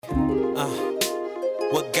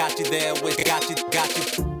What got you there with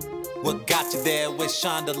What got you there with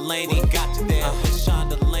Sean Delaney? Got you there with Sean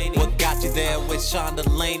Delaney. What got you there with Sean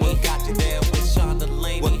Delaney? What got you there with Sean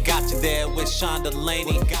Delaney? What got you there with Sean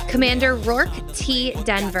Delaney? Commander Rourke T.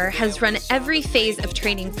 Denver has run every phase of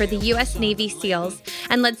training for the U.S. Navy SEALs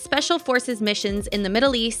and led Special Forces missions in the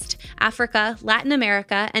Middle East, Africa, Latin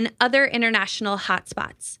America, and other international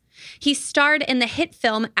hotspots. He starred in the hit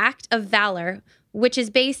film Act of Valor, which is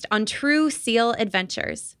based on true SEAL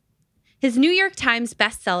adventures. His New York Times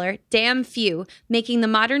bestseller, Damn Few, Making the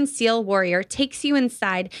Modern SEAL Warrior, takes you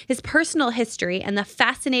inside his personal history and the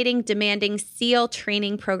fascinating, demanding SEAL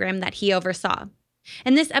training program that he oversaw.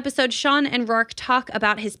 In this episode, Sean and Rourke talk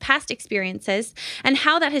about his past experiences and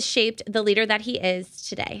how that has shaped the leader that he is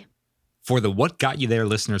today. For the What Got You There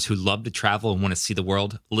listeners who love to travel and want to see the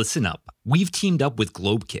world, listen up. We've teamed up with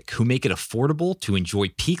Globekick, who make it affordable to enjoy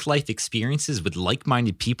peak life experiences with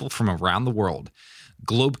like-minded people from around the world.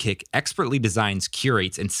 Globekick expertly designs,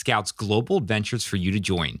 curates, and scouts global adventures for you to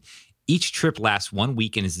join. Each trip lasts 1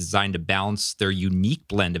 week and is designed to balance their unique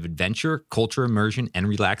blend of adventure, culture immersion, and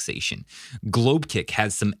relaxation. Globekick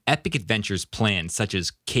has some epic adventures planned, such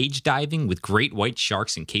as cage diving with great white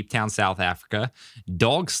sharks in Cape Town, South Africa,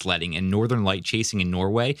 dog sledding and northern light chasing in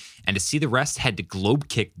Norway, and to see the rest, head to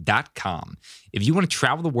globekick.com. If you want to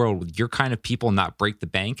travel the world with your kind of people and not break the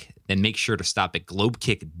bank, then make sure to stop at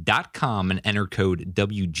globekick.com and enter code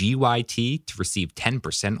WGYT to receive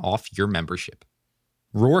 10% off your membership.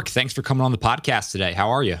 Rourke, thanks for coming on the podcast today. How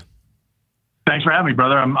are you? Thanks for having me,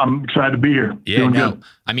 brother. I'm excited to be here. Yeah, Doing no. good.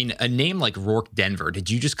 I mean, a name like Rourke Denver, did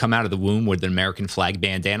you just come out of the womb with an American flag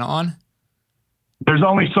bandana on? There's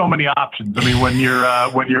only so many options. I mean, when you're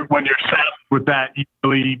set with that, you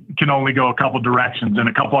really can only go a couple directions, and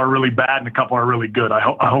a couple are really bad and a couple are really good. I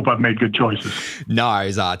hope I've made good choices. No, I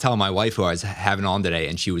was telling my wife who I was having on today,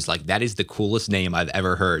 and she was like, "That is the coolest name I've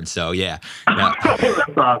ever heard." So yeah, no.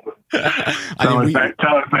 That's awesome.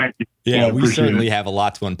 Tell her thank you. Yeah, we certainly have a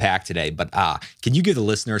lot to unpack today. But can you give the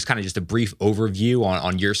listeners kind of just a brief overview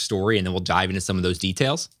on your story, and then we'll dive into some of those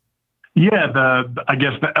details? Yeah, I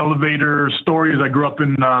guess the elevator story is I grew up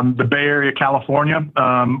in the Bay Area, California,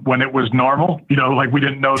 when it was normal. You know, like we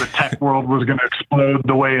didn't know the tech world was going to explode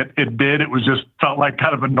the way it did. It was just felt like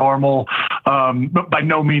kind of a normal, but by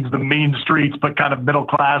no means the mean streets, but kind of middle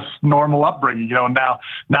class, normal upbringing. You know,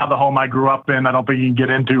 now the home I grew up in, I don't think you can get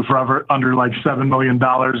into for under like $7 million,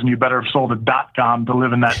 and you better have sold a .com to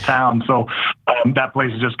live in that town. So that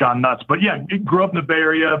place has just gone nuts. But yeah, grew up in the Bay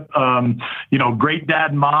Area. You know, great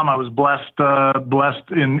dad and mom. I was blessed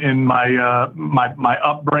in my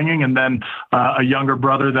upbringing, and then a younger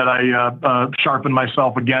brother that I sharpened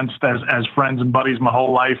myself against as friends and buddies my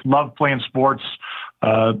whole life. Loved playing sports.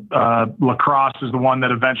 Lacrosse is the one that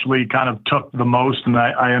eventually kind of took the most, and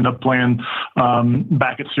I ended up playing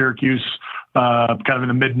back at Syracuse kind of in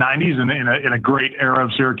the mid 90s and in a great era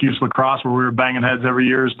of Syracuse lacrosse where we were banging heads every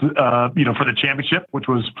year, you know, for the championship, which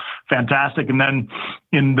was fantastic. And then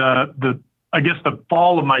in I guess the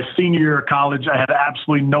fall of my senior year of college, I had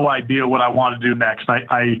absolutely no idea what I wanted to do next.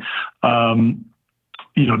 I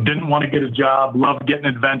you know, didn't want to get a job, loved getting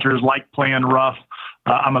adventures, liked playing rough.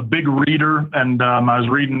 I'm a big reader, and I was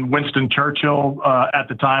reading Winston Churchill at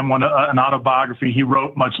the time, an autobiography he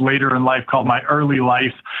wrote much later in life called My Early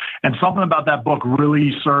Life. And something about that book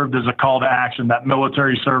really served as a call to action, that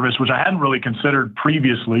military service, which I hadn't really considered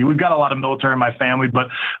previously. We've got a lot of military in my family, but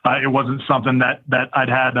it wasn't something that I'd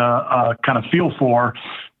had a kind of feel for.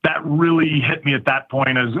 That really hit me at that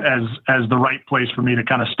point as the right place for me to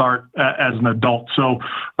kind of start as an adult. So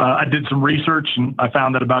I did some research, and I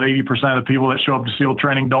found that about 80% of the people that show up to SEAL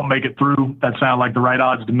training don't make it through. That sounded like the right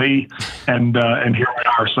odds to me, and here we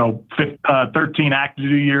are. So 13 active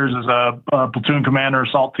duty years as a platoon commander,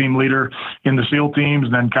 assault team leader in the SEAL teams,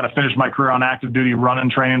 and then kind of finished my career on active duty running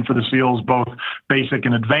training for the SEALs, both basic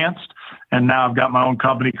and advanced. And now I've got my own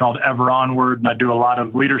company called Ever Onward, and I do a lot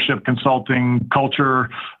of leadership consulting, culture,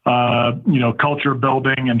 culture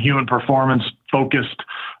building and human performance focused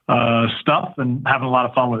stuff, and having a lot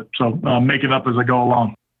of fun with it. So make it up as I go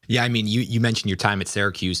along. Yeah, I mean, you mentioned your time at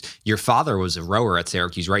Syracuse. Your father was a rower at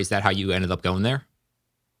Syracuse, right? Is that how you ended up going there?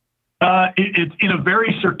 It's in a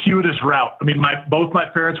very circuitous route. I mean, both my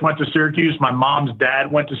parents went to Syracuse. My mom's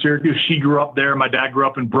dad went to Syracuse. She grew up there. My dad grew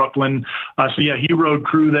up in Brooklyn. So yeah, he rode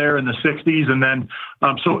crew there in the 60s. And then,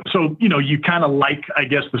 so you know, you kind of like, I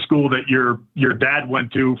guess, the school that your dad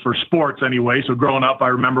went to for sports anyway. So growing up, I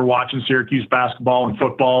remember watching Syracuse basketball and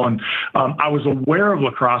football, and I was aware of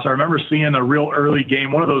lacrosse. I remember seeing a real early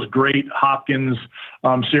game, one of those great Hopkins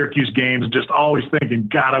Syracuse games, just always thinking,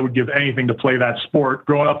 God, I would give anything to play that sport.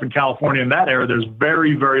 Growing up in California in that era, there's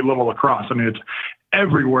very, very little lacrosse. I mean, it's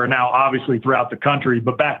everywhere now, obviously throughout the country.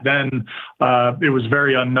 But back then, it was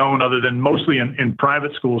very unknown other than mostly in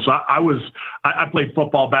private schools. So I played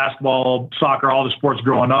football, basketball, soccer, all the sports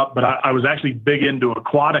growing up, but I was actually big into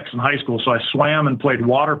aquatics in high school. So I swam and played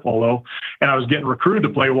water polo, and I was getting recruited to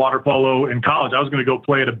play water polo in college. I was going to go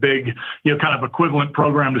play at a big, kind of equivalent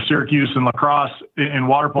program to Syracuse and lacrosse in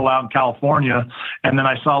water polo out in California. And then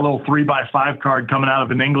I saw a little 3x5 card coming out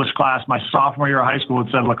of an English class my sophomore year of high school. It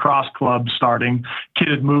said lacrosse club starting. Kid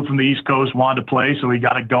had moved from the East Coast, wanted to play, so we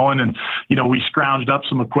got it going, and we scrounged up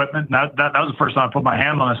some equipment. And that was the first time I put my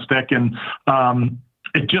hand on a stick, and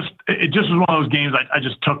it just was one of those games I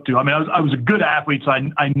just took to. I mean, I was a good athlete, so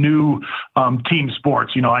I knew team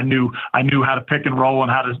sports. I knew how to pick and roll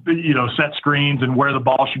and how to set screens and where the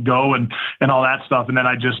ball should go and all that stuff. And then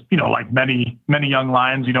I just like many young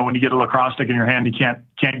lions, when you get a lacrosse stick in your hand, you can't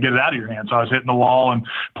get it out of your hand. So I was hitting the wall and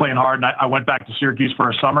playing hard. And I went back to Syracuse for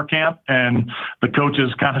a summer camp, and the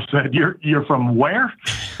coaches kind of said, "You're from where?"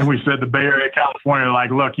 And we said the Bay Area, California.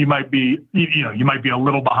 Like, look, you might be a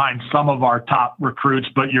little behind some of our top recruits,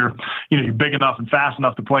 but you're big enough and fast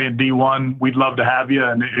enough to play in D1. We'd love to have you.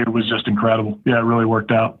 And it was just incredible. Yeah, it really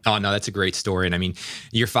worked out. Oh, no, that's a great story. And I mean,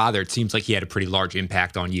 your father, it seems like he had a pretty large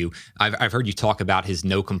impact on you. I've heard you talk about his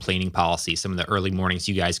no complaining policy, some of the early mornings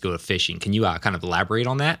you guys go to fishing. Can you kind of elaborate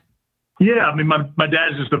on that? Yeah, I mean, my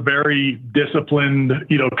dad's just a very disciplined,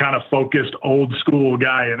 kind of focused, old school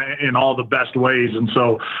guy in all the best ways. And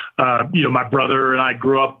so, my brother and I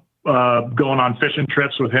grew up going on fishing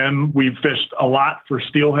trips with him. We fished a lot for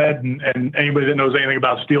steelhead, and anybody that knows anything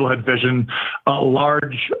about steelhead fishing, a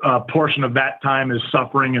large portion of that time is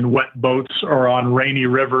suffering in wet boats or on rainy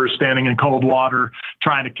rivers, standing in cold water,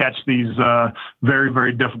 trying to catch these very,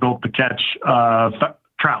 very difficult to catch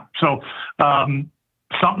trout. So,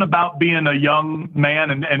 something about being a young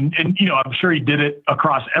man and I'm sure he did it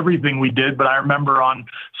across everything we did, but I remember on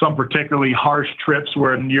some particularly harsh trips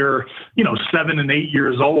when you're, 7 and 8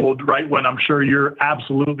 years old, right? When I'm sure you're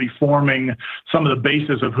absolutely forming some of the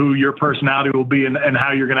basis of who your personality will be and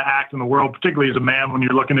how you're going to act in the world, particularly as a man when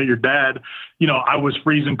you're looking at your dad. I was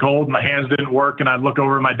freezing cold, my hands didn't work, and I'd look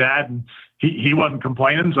over at my dad and he wasn't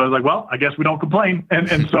complaining. So I was like, well, I guess we don't complain.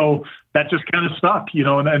 And so that just kind of stuck,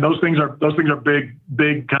 and those things are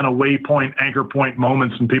big kind of waypoint, anchor point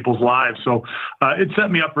moments in people's lives. So it set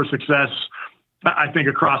me up for success, I think,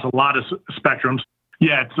 across a lot of spectrums.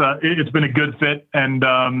 Yeah, it's been a good fit. And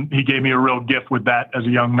he gave me a real gift with that as a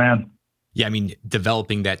young man. Yeah, I mean,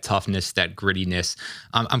 developing that toughness, that grittiness.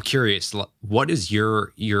 I'm curious, what is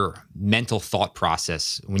your mental thought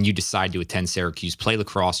process when you decide to attend Syracuse, play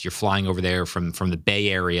lacrosse? You're flying over there from the Bay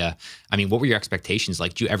Area. I mean, what were your expectations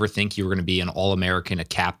like? Did you ever think you were going to be an All-American, a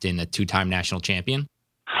captain, a two-time national champion?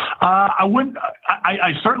 I wouldn't.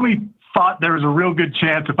 I certainly thought there was a real good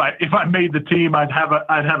chance if I made the team, I'd have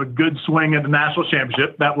a good swing at the national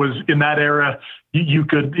championship. That was in that era. You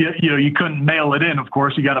couldn't mail it in. Of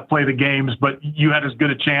course, you got to play the games, but you had as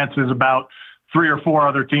good a chance as about 3 or 4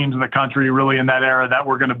 other teams in the country really in that era that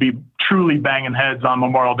were going to be truly banging heads on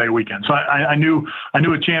Memorial Day weekend. So I knew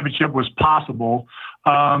a championship was possible.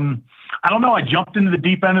 I don't know. I jumped into the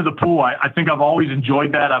deep end of the pool. I think I've always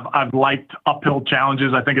enjoyed that. I've liked uphill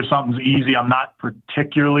challenges. I think if something's easy, I'm not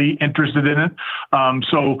particularly interested in it.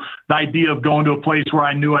 So the idea of going to a place where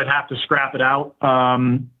I knew I'd have to scrap it out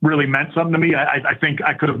really meant something to me. I think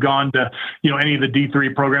I could have gone to any of the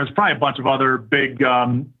D3 programs, probably a bunch of other big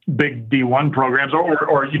D1 programs,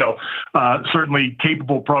 or certainly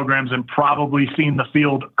capable programs, and probably seen the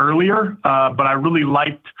field earlier. But I really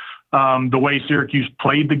liked the way Syracuse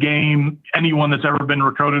played the game. Anyone that's ever been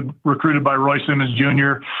recruited by Roy Simmons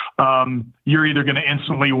Jr., you're either going to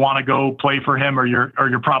instantly want to go play for him, or you're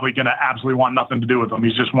probably going to absolutely want nothing to do with him.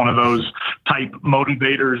 He's just one of those type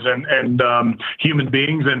motivators and human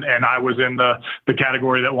beings. And I was in the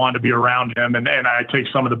category that wanted to be around him. And I take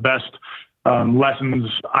some of the best lessons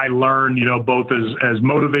I learned, both as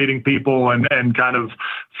motivating people and kind of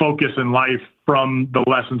focus in life from the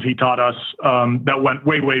lessons he taught us that went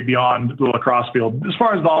way, way beyond the lacrosse field. As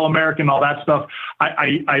far as the All-American, all that stuff,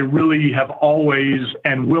 I really have always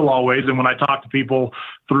and will always, and when I talk to people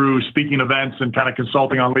through speaking events and kind of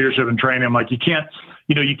consulting on leadership and training, I'm like, you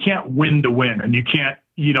can't win to win, and you can't,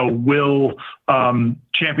 will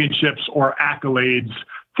championships or accolades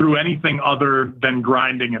through anything other than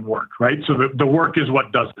grinding and work, right? So the work is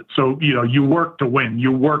what does it. So, you work to win,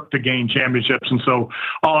 you work to gain championships. And so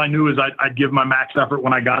all I knew is I'd give my max effort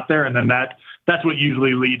when I got there. And then that's what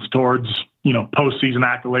usually leads towards, postseason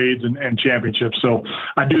accolades and championships. So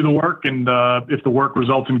I do the work, and if the work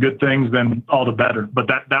results in good things, then all the better. But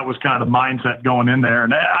that was kind of the mindset going in there.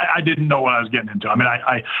 And I didn't know what I was getting into. I mean,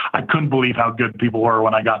 I couldn't believe how good people were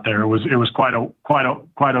when I got there. It was quite a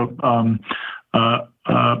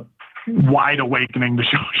wide awakening to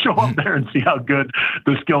show up there and see how good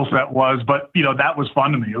the skill set was. But, that was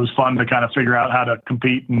fun to me. It was fun to kind of figure out how to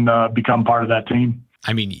compete and become part of that team.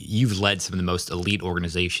 I mean, you've led some of the most elite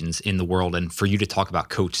organizations in the world, and for you to talk about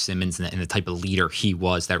Coach Simmons and the type of leader he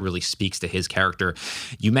was, that really speaks to his character.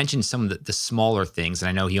 You mentioned some of the smaller things, and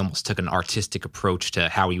I know he almost took an artistic approach to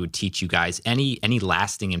how he would teach you guys. Any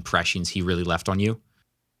lasting impressions he really left on you?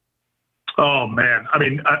 Oh man, I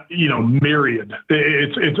mean, myriad.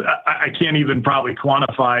 I can't even probably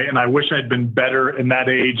quantify, and I wish I'd been better in that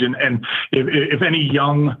age. And if any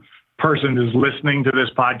young person is listening to this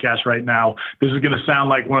podcast right now, this is going to sound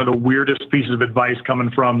like one of the weirdest pieces of advice coming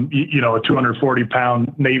from, a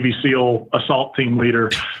 240-pound Navy SEAL assault team leader.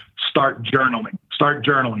 Start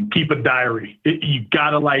journaling, keep a diary. You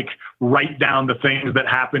got to write down the things that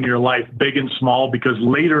happen in your life, big and small, because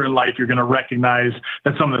later in life, you're going to recognize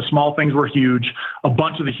that some of the small things were huge. A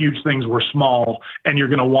bunch of the huge things were small, and you're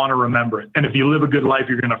going to want to remember it. And if you live a good life,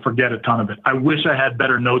 you're going to forget a ton of it. I wish I had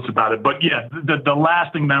better notes about it, but yeah, the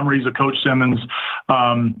lasting memories of Coach Simmons,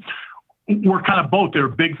 were kind of both. There were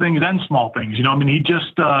big things and small things.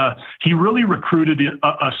 He really recruited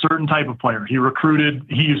a certain type of player. He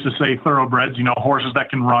used to say thoroughbreds, horses that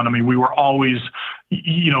can run. I mean, we were always,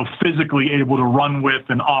 physically able to run with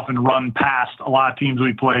and often run past a lot of teams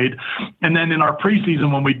we played. And then in our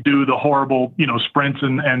preseason, when we do the horrible, sprints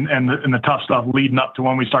and the tough stuff leading up to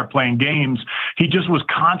when we start playing games, he just was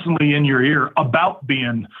constantly in your ear about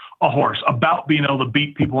being a horse, about being able to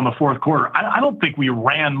beat people in the fourth quarter. I don't think we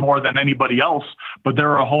ran more than anybody else, but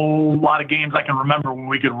there are a whole lot of games I can remember when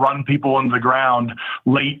we could run people into the ground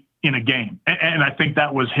late in a game. And I think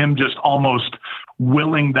that was him just almost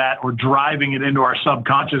willing that or driving it into our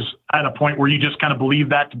subconscious at a point where you just kind of believe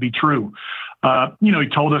that to be true. He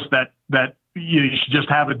told us that you should just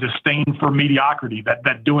have a disdain for mediocrity,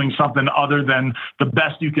 that doing something other than the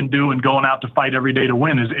best you can do and going out to fight every day to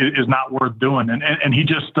win is not worth doing. And he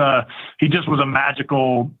just was a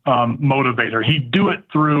magical motivator. He'd do it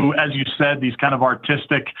through, as you said, these kind of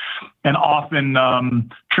artistic and often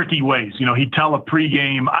tricky ways. He'd tell a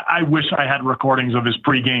pregame. I wish I had recordings of his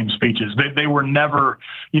pregame speeches. They were never,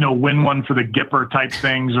 win one for the Gipper type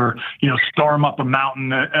things or, storm up a mountain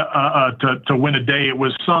to win a day. It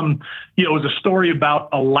was it was a story about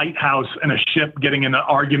a lighthouse and a ship getting in an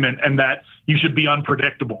argument and that you should be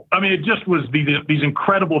unpredictable. I mean, it just was these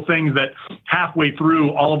incredible things that halfway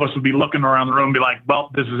through, all of us would be looking around the room and be like, well,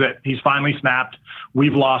 this is it. He's finally snapped.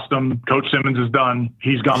 We've lost him. Coach Simmons is done.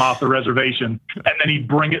 He's gone off the reservation. And then he'd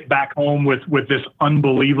bring it back home with this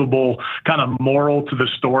unbelievable kind of moral to the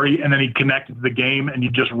story. And then he'd connect it to the game and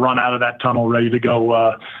you'd just run out of that tunnel ready to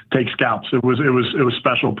go take scalps. It was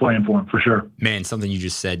special playing for him for sure. Man, something you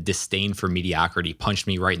just said, disdain for mediocrity, punched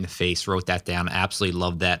me right in the face, wrote that down. Absolutely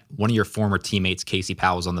loved that. One of your former teammates, Casey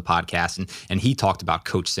Powell, was on the podcast and he talked about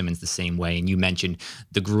Coach Simmons the same way. And you mentioned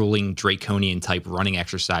the grueling draconian type running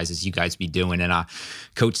exercises you guys be doing. And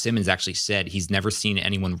Coach Simmons actually said he's never seen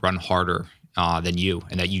anyone run harder than you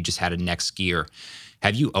and that you just had a next gear.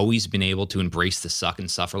 Have you always been able to embrace the suck and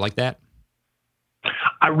suffer like that?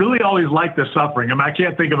 I really always liked the suffering. I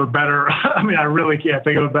can't think of a better, I really can't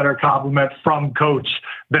think of a better compliment from Coach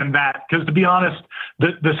than that. Because to be honest,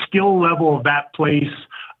 the skill level of that place,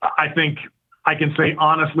 I think I can say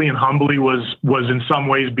honestly and humbly was in some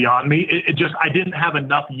ways beyond me. I didn't have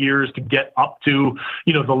enough years to get up to,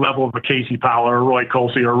 the level of a Casey Powell or Roy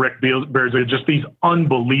Colsey or Rick Beardsley, just these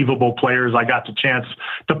unbelievable players I got the chance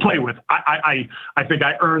to play with. I think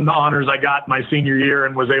I earned the honors I got my senior year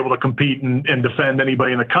and was able to compete and defend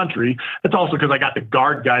anybody in the country. It's also because I got to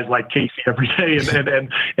guard guys like Casey every day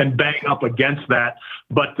and bang up against that.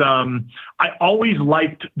 But I always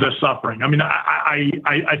liked the suffering.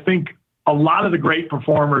 I think a lot of the great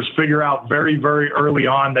performers figure out very, very early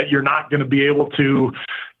on that you're not going to be able to,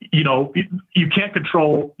 you can't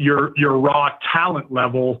control your raw talent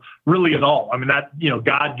level really at all.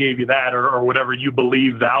 God gave you that or whatever you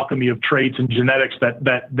believe, the alchemy of traits and genetics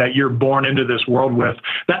that you're born into this world with,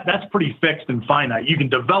 that's pretty fixed and finite. You can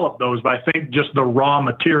develop those, but I think just the raw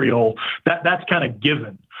material, that's kind of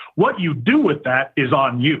given. What you do with that is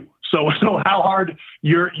on you. So how hard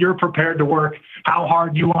you're prepared to work, how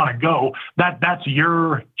hard you want to go, that's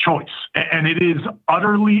your choice. And it is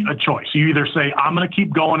utterly a choice. You either say, I'm going to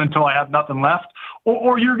keep going until I have nothing left,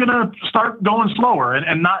 or you're going to start going slower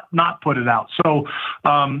and not put it out. So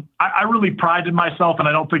I really prided myself, and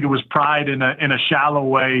I don't think it was pride in a shallow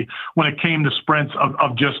way when it came to sprints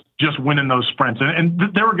of just winning those sprints. And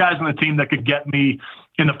there were guys on the team that could get me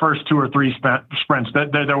in the first 2 or 3 sprints.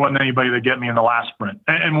 There wasn't anybody that get me in the last sprint.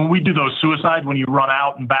 And when we do those suicides, when you run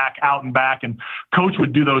out and back, and coach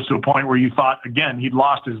would do those to a point where you thought, again, he'd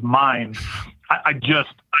lost his mind. I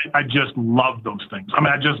just love those things. I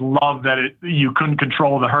mean, I just love that you couldn't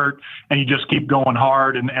control the hurt and you just keep going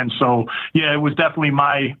hard. And so, yeah, it was definitely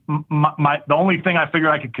my the only thing I figured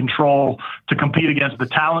I could control to compete against the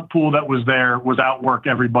talent pool that was there was outwork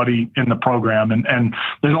everybody in the program. And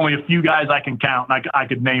there's only a few guys I can count, and I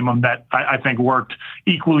could name them that I think worked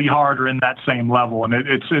equally hard or in that same level. And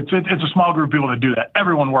it's a small group of people that do that.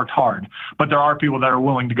 Everyone worked hard, but there are people that are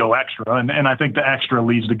willing to go extra. And I think the extra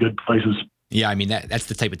leads to good places. Yeah, I mean, that's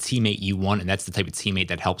the type of teammate you want, and that's the type of teammate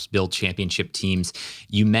that helps build championship teams.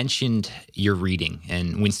 You mentioned your reading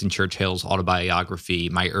and Winston Churchill's autobiography,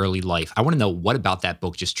 My Early Life. I want to know, what about that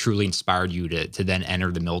book just truly inspired you to then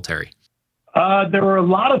enter the military? There were a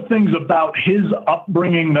lot of things about his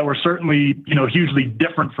upbringing that were certainly, hugely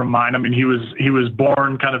different from mine. I mean, he was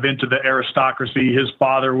born kind of into the aristocracy. His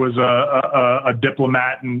father was a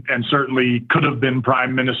diplomat and certainly could have been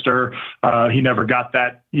prime minister. He never got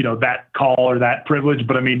that, that call or that privilege.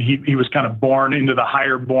 But I mean, he was kind of born into the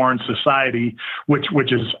higher born society,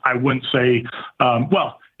 which is, I wouldn't say,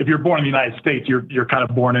 if you're born in the United States, you're kind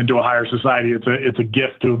of born into a higher society. It's a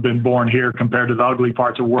gift to have been born here compared to the ugly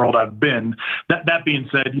parts of the world I've been. That being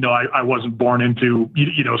said, I wasn't born into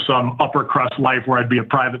some upper crust life where I'd be at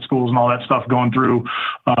private schools and all that stuff going through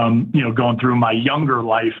my younger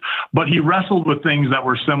life. But he wrestled with things that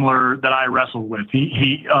were similar that I wrestled with.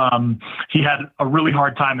 He had a really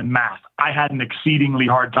hard time in math. I had an exceedingly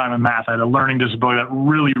hard time in math. I had a learning disability that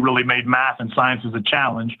really, really made math and science as a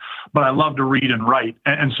challenge, but I love to read and write.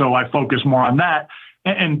 And so I focus more on that.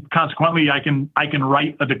 And consequently, I can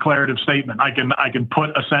write a declarative statement. I can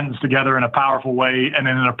put a sentence together in a powerful way and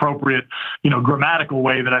in an appropriate, grammatical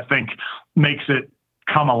way that I think makes it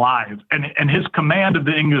come alive. And his command of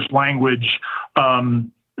the English language,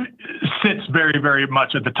 sits very, very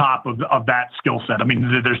much at the top of that skill set. I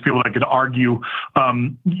mean, there's people that could argue,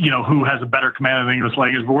 who has a better command of the English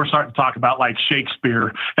language, but we're starting to talk about like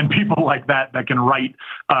Shakespeare and people like that can write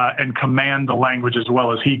and command the language as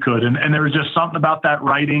well as he could. And there was just something about that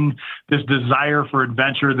writing, this desire for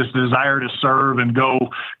adventure, this desire to serve and go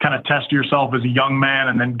kind of test yourself as a young man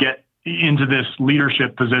and then get into this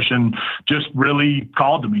leadership position, just really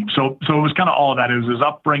called to me. So it was kind of all of that. It was his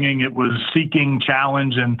upbringing. It was seeking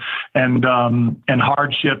challenge and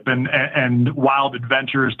hardship and wild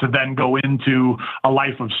adventures to then go into a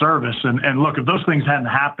life of service. And look, if those things hadn't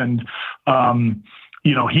happened,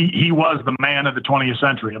 he was the man of the 20th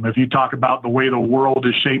century. I mean, if you talk about the way the world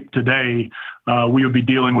is shaped today, we would be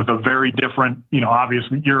dealing with a very different,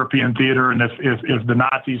 obviously European theater. And if the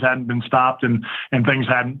Nazis hadn't been stopped and things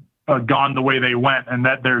hadn't gone the way they went, and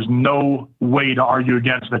that there's no way to argue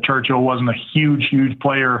against that Churchill wasn't a huge, huge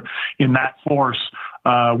player in that force,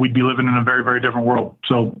 we'd be living in a very, very different world.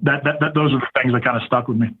 So that those are the things that kind of stuck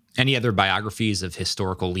with me. Any other biographies of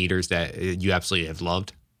historical leaders that you absolutely have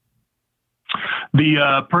loved?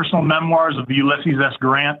 The personal memoirs of Ulysses S.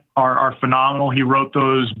 Grant are phenomenal. He wrote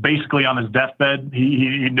those basically on his deathbed.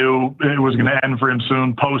 He knew it was going to end for him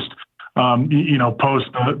soon, post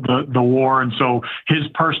the war. And so his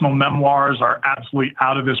personal memoirs are absolutely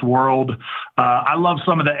out of this world. I love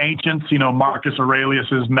some of the ancients, Marcus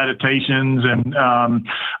Aurelius's Meditations and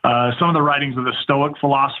some of the writings of the Stoic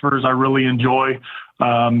philosophers I really enjoy.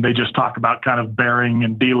 They just talk about kind of bearing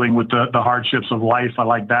and dealing with the hardships of life. I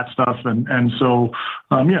like that stuff. And so,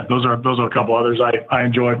 those are a couple others I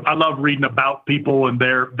enjoy. I love reading about people and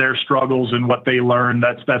their struggles and what they learn.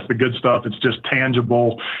 That's the good stuff. It's just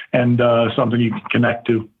tangible and something you can connect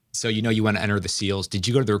to. So, you want to enter the SEALs. Did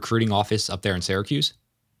you go to the recruiting office up there in Syracuse?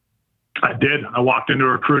 I did. I walked into a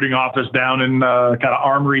recruiting office down in kind of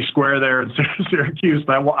Armory Square there in Syracuse.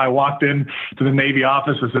 I walked in to the Navy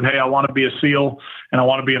office and said, "Hey, I want to be a SEAL and I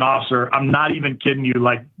want to be an officer." I'm not even kidding you.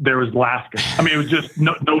 Like, there was laughter. I mean, it was just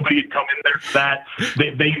nobody had come in there for that.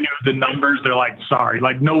 They knew the numbers. They're like, "Sorry,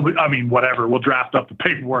 like nobody. I mean, whatever. We'll draft up the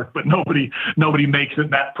paperwork, but nobody makes it in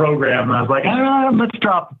that program." And I was like, "Let's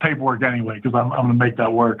drop the paperwork anyway because I'm going to make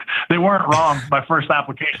that work." They weren't wrong. My first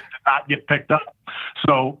application did not get picked up.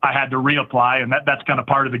 So I had to reapply, and that's kind of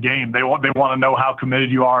part of the game. They want to know how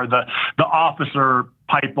committed you are. The officer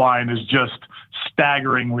pipeline is just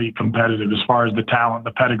staggeringly competitive as far as the talent,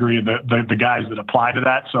 the pedigree of the guys that apply to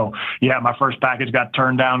that. So yeah, my first package got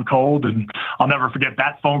turned down cold, and I'll never forget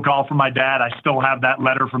that phone call from my dad. I still have that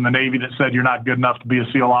letter from the Navy that said you're not good enough to be a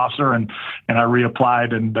SEAL officer, and I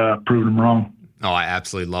reapplied and proved him wrong. Oh, I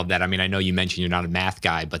absolutely love that. I mean, I know you mentioned you're not a math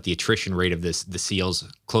guy, but the attrition rate of the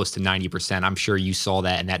SEALs close to 90%. I'm sure you saw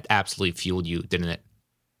that, and that absolutely fueled you, didn't it?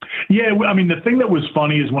 Yeah, I mean, the thing that was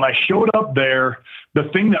funny is when I showed up there, the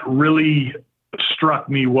thing that really struck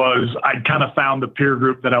me was I'd kind of found the peer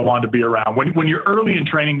group that I wanted to be around. When you're early in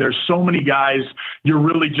training, there's so many guys, you're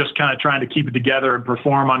really just kind of trying to keep it together and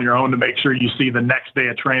perform on your own to make sure you see the next day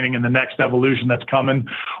of training and the next evolution that's coming.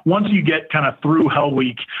 Once you get kind of through Hell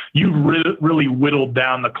Week, you've really whittled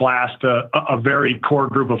down the class to a very core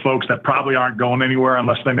group of folks that probably aren't going anywhere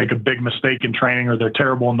unless they make a big mistake in training or they're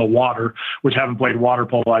terrible in the water, which haven't played water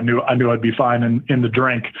polo. I knew I'd be fine in the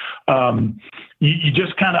drink. I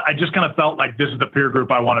just kind of felt like this is the peer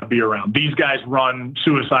group I want to be around. These guys run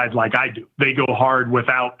suicides like I do. They go hard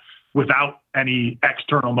without any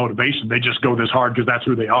external motivation. They just go this hard because that's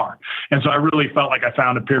who they are. And so I really felt like I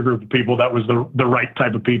found a peer group of people that was the right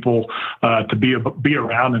type of people to be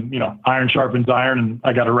around. And, iron sharpens iron, and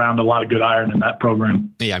I got around a lot of good iron in that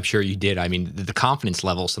program. Yeah, I'm sure you did. I mean, the confidence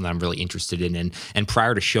level is something I'm really interested in. And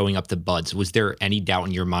prior to showing up to BUD/S, was there any doubt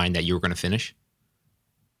in your mind that you were going to finish?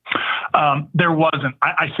 There wasn't.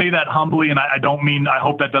 I say that humbly, and I don't mean, I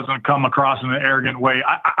hope that doesn't come across in an arrogant way.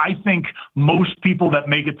 I think most people that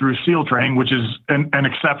make it through SEAL training, which is an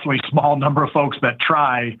exceptionally small number of folks that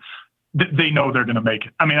try, they know they're going to make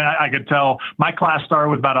it. I mean, I could tell my class started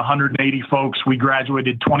with about 180 folks. We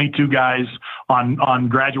graduated 22 guys on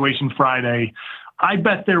graduation Friday. I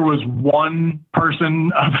bet there was one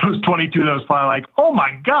person of those 22 that was probably like, oh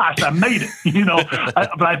my gosh, I made it,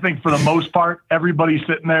 but I think for the most part, everybody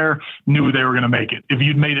sitting there knew they were going to make it. If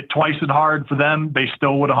you'd made it twice as hard for them, they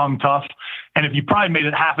still would have hung tough. And if you probably made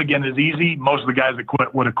it half again as easy, most of the guys that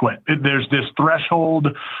quit would have quit. There's this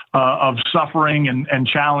threshold of suffering and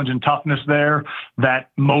challenge and toughness there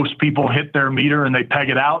that most people hit their meter and they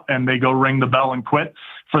peg it out and they go ring the bell and quit.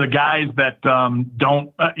 For the guys that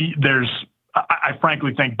don't, I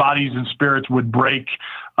frankly think bodies and spirits would break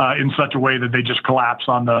in such a way that they just collapse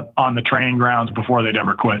on the training grounds before they'd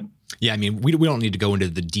ever quit. Yeah, I mean, we don't need to go into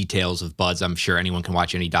the details of BUD/S. I'm sure anyone can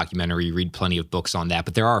watch any documentary, read plenty of books on that.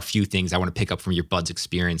 But there are a few things I want to pick up from your BUD/S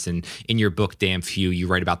experience. And in your book, Damn Few, you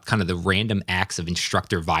write about kind of the random acts of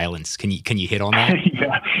instructor violence. Can you hit on that?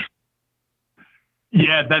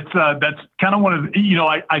 Yeah, that's kind of one of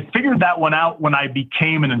I figured that one out when I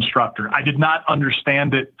became an instructor. I did not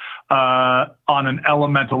understand it on an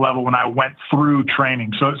elemental level when I went through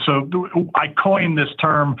training. So I coined this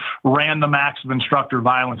term, random acts of instructor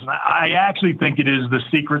violence. And I actually think it is the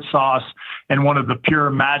secret sauce and one of the pure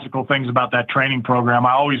magical things about that training program.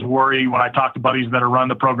 I always worry when I talk to buddies that are running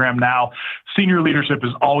the program now, senior leadership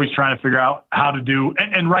is always trying to figure out how to do,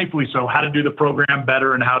 and rightfully so, how to do the program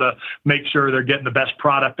better and how to make sure they're getting the best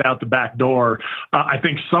product out the back door. I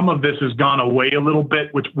think some of this has gone away a little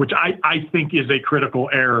bit, which I think is a critical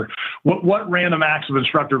error. What random acts of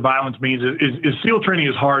instructor violence means is SEAL training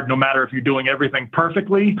is hard no matter if you're doing everything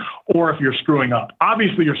perfectly or if you're screwing up.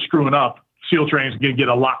 Obviously, you're screwing up. SEAL training is going to get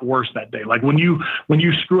a lot worse that day. Like when you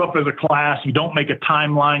screw up as a class, you don't make a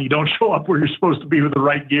timeline, you don't show up where you're supposed to be with the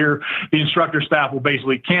right gear, the instructor staff will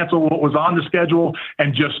basically cancel what was on the schedule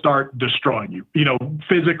and just start destroying you.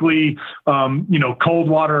 Physically, cold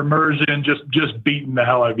water immersion, just beating the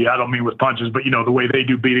hell out of you. I don't mean with punches, but the way they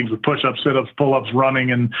do beatings with push-ups, sit-ups, pull-ups,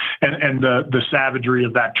 running, and the savagery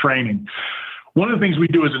of that training. One of the things we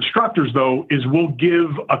do as instructors, though, is we'll give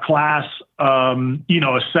a class,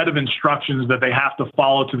 a set of instructions that they have to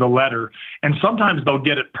follow to the letter. And sometimes they'll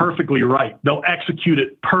get it perfectly right. They'll execute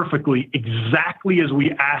it perfectly, exactly as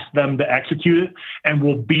we ask them to execute it, and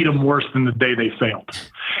we'll beat them worse than the day they failed.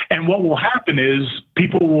 And what will happen is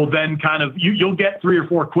people will then kind of, you'll get 3 or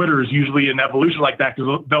 4 quitters usually in evolution like that,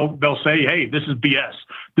 because they'll say, hey, this is BS.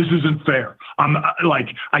 This isn't fair.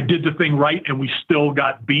 I did the thing right and we still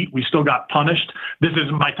got beat. We still got punished. This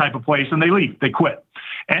isn't my type of place. And they leave, they quit.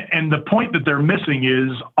 And the point that they're missing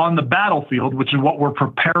is on the battlefield, which is what we're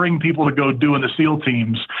preparing people to go do in the SEAL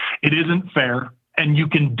teams, it isn't fair. And you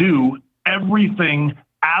can do everything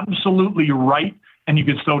absolutely right and you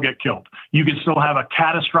can still get killed. You can still have a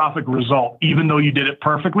catastrophic result, even though you did it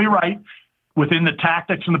perfectly right within the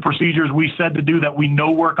tactics and the procedures we said to do that we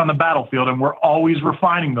know work on the battlefield, and we're always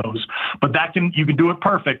refining those. But you can do it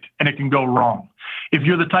perfect and it can go wrong. If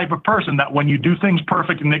you're the type of person that when you do things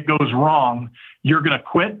perfect and it goes wrong, you're going to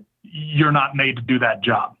quit, you're not made to do that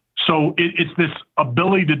job. So it's this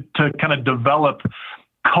ability to kind of develop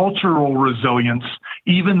cultural resilience,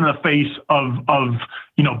 even in the face of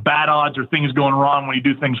bad odds or things going wrong when you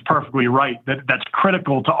do things perfectly right. That's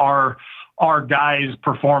critical to our guys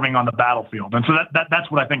performing on the battlefield. And so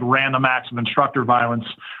that's what I think random acts of instructor violence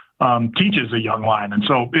teaches a young line. And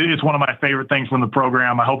so it's one of my favorite things from the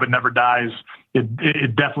program. I hope it never dies.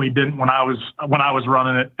 It definitely didn't when I was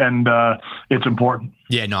running it, and it's important.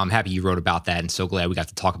 Yeah, no, I'm happy you wrote about that, and so glad we got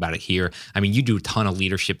to talk about it here. I mean, you do a ton of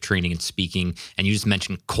leadership training and speaking, and you just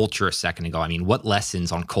mentioned culture a second ago. I mean, what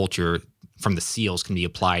lessons on culture from the SEALs can be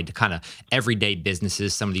applied to kind of everyday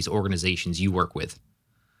businesses, some of these organizations you work with?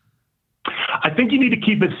 I think you need to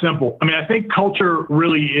keep it simple. I mean, I think culture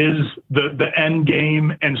really is the end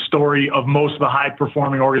game and story of most of the high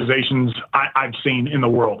performing organizations I've seen in the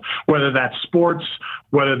world, whether that's sports,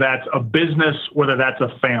 whether that's a business, whether that's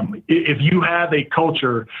a family. If you have a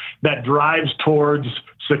culture that drives towards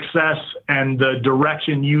success and the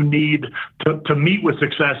direction you need to meet with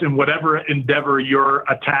success in whatever endeavor you're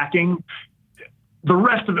attacking, the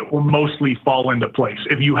rest of it will mostly fall into place.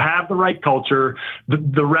 If you have the right culture,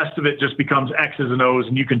 the rest of it just becomes X's and O's,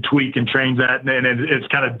 and you can tweak and change that, and it's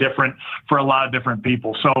kind of different for a lot of different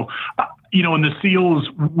people. So, in the SEALs,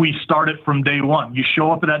 we start it from day one. You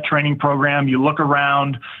show up at that training program, you look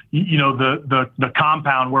around, the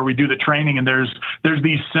compound where we do the training, and there's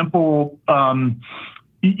these simple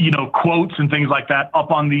quotes and things like that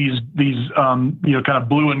up on these kind of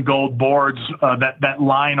blue and gold boards that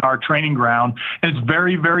line our training ground. And it's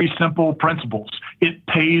very, very simple principles. It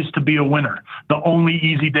pays to be a winner. The only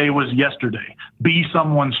easy day was yesterday. Be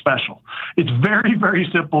someone special. It's very, very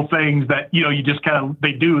simple things that, you just kind of,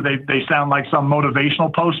 they sound like some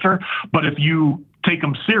motivational poster, but if you take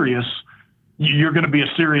them serious, you're going to be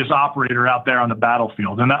a serious operator out there on the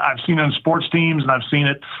battlefield. And I've seen it in sports teams, and I've seen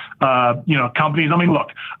it, companies. I mean, look,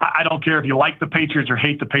 I don't care if you like the Patriots or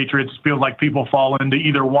hate the Patriots. It feels like people fall into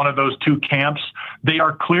either one of those two camps. They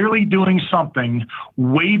are clearly doing something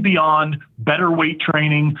way beyond better weight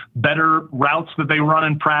training, better routes that they run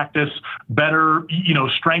in practice, better,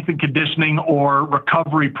 strength and conditioning or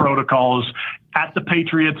recovery protocols at the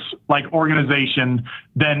Patriots organization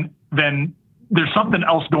than there's something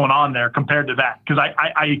else going on there compared to that. Because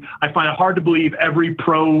I find it hard to believe every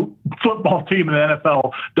pro football team in the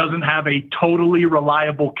NFL doesn't have a totally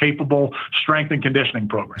reliable, capable strength and conditioning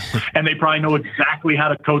program. And they probably know exactly how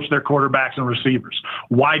to coach their quarterbacks and receivers.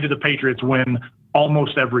 Why do the Patriots win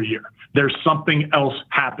almost every year? There's something else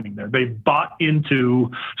happening there. They've bought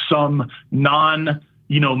into some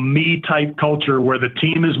me type culture where the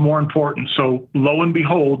team is more important. So lo and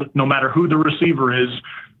behold, no matter who the receiver is,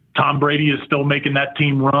 Tom Brady is still making that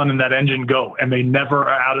team run and that engine go, and they never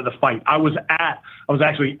are out of the fight. I was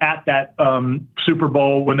actually at that Super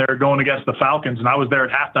Bowl when they were going against the Falcons, and I was there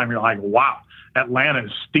at halftime. You're like, wow, Atlanta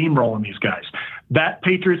is steamrolling these guys. That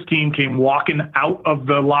Patriots team came walking out of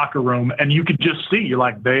the locker room, and you could just see, you're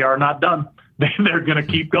like, they are not done. They're going to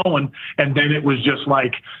keep going. And then it was just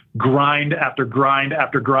like grind after grind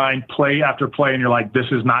after grind, play after play. And you're like, this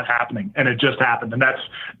is not happening. And it just happened. And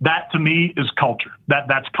that to me is culture.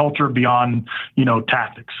 That's culture beyond,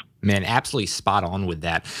 tactics. Man, absolutely spot on with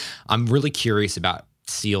that. I'm really curious about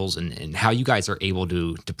SEALs and how you guys are able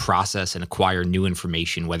to process and acquire new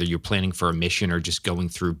information, whether you're planning for a mission or just going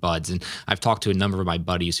through BUD/S. And I've talked to a number of my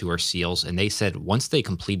buddies who are SEALs, and they said once they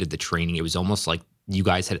completed the training, it was almost like you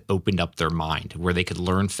guys had opened up their mind where they could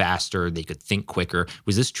learn faster, they could think quicker.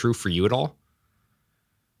 Was this true for you at all?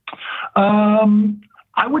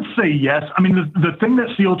 I would say yes. I mean, the thing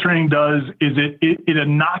that SEAL training does is it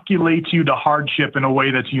inoculates you to hardship in a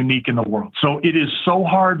way that's unique in the world. So it is so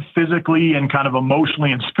hard physically and kind of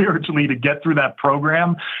emotionally and spiritually to get through that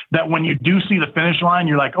program that when you do see the finish line,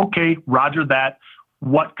 you're like, okay, roger that.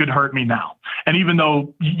 What could hurt me now? And even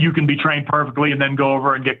though you can be trained perfectly and then go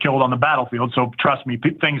over and get killed on the battlefield, so trust me,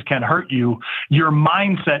 things can hurt you, your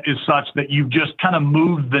mindset is such that you've just kind of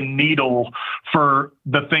moved the needle for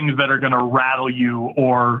the things that are going to rattle you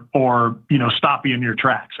or stop you in your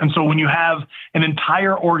tracks. And so when you have an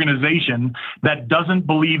entire organization that doesn't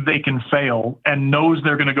believe they can fail and knows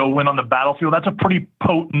they're going to go win on the battlefield, that's a pretty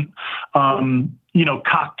potent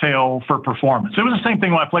cocktail for performance. It was the same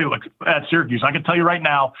thing when I played at Syracuse. I can tell you right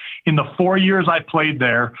now, in the 4 years I played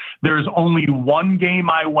there, there's only one game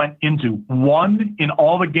I went into, one in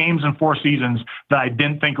all the games in 4 seasons, that I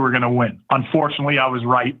didn't think we were going to win. Unfortunately, I was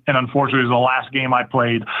right. And unfortunately, it was the last game I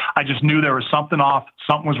played. I just knew there was something off.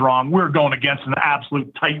 Something was wrong. We were going against an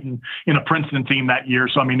absolute titan in a Princeton team that year.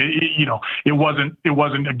 So, I mean, it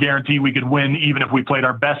wasn't a guarantee we could win even if we played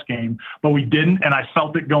our best game, but we didn't. And I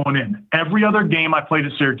felt it going in. Every other game I played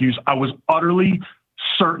at Syracuse, I was utterly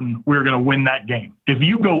certain we were going to win that game. If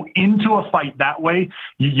you go into a fight that way,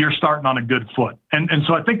 you're starting on a good foot. And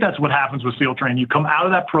so I think that's what happens with SEAL training. You come out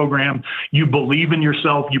of that program, you believe in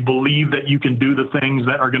yourself, you believe that you can do the things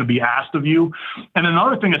that are going to be asked of you. And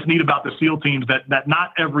another thing that's neat about the SEAL teams that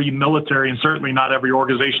not every military and certainly not every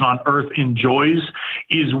organization on earth enjoys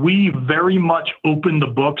is we very much open the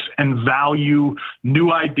books and value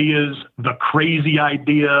new ideas, the crazy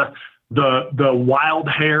idea, the wild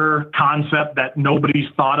hair concept that nobody's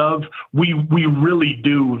thought of. We really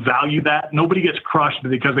do value that. Nobody gets crushed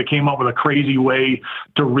because they came up with a crazy way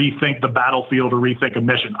to rethink the battlefield or rethink a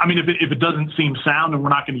mission. I mean, if it doesn't seem sound and we're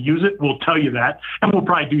not going to use it, we'll tell you that. And we'll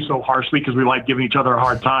probably do so harshly because we like giving each other a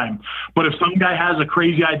hard time. But if some guy has a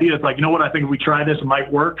crazy idea, it's like, you know what, I think if we try this, it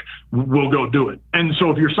might work, we'll go do it. And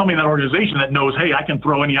so if you're somebody in that organization that knows, hey, I can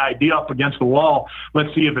throw any idea up against the wall,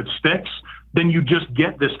 let's see if it sticks, then you just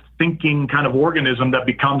get this thinking kind of organism that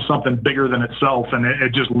becomes something bigger than itself, and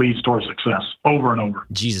it just leads towards success over and over.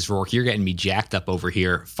 Jesus, Rourke, you're getting me jacked up over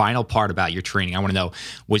here. Final part about your training. I want to know,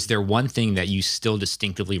 was there one thing that you still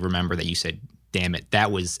distinctively remember that you said, damn it,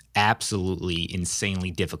 that was absolutely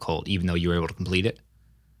insanely difficult, even though you were able to complete it?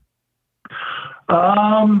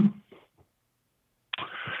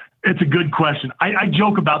 It's a good question. I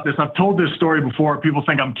joke about this. I've told this story before. People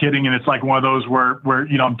think I'm kidding, and it's like one of those where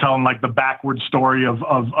I'm telling like the backward story of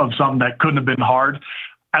something that couldn't have been hard.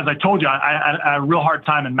 As I told you, I had a real hard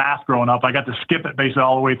time in math growing up. I got to skip it basically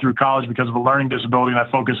all the way through college because of a learning disability, and I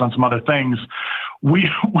focused on some other things.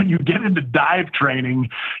 When you get into dive training,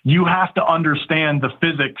 you have to understand the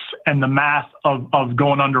physics and the math of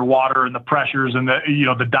going underwater and the pressures and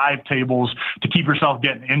the dive tables to keep yourself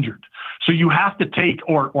getting injured. So you have to take,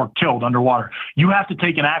 or killed underwater, you have to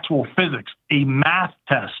take an actual physics, a math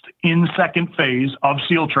test in second phase of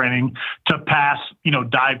SEAL training to pass,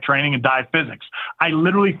 dive training and dive physics. I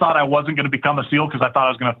literally thought I wasn't going to become a SEAL because I thought I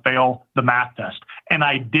was going to fail the math test. And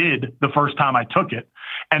I did the first time I took it.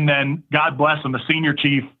 And then God bless him, the senior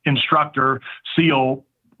chief instructor, SEAL,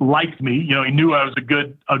 liked me. He knew I was a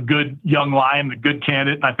good young lion, a good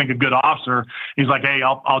candidate, and I think a good officer. He's like, hey,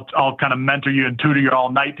 I'll kind of mentor you and tutor you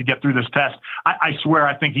all night to get through this test. I swear,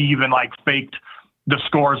 I think he even faked the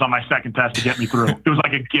scores on my second test to get me through. It was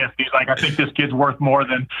like a gift. He's like, I think this kid's worth more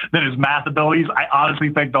than his math abilities. I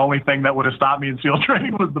honestly think the only thing that would have stopped me in SEAL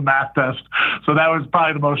training was the math test. So that was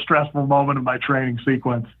probably the most stressful moment of my training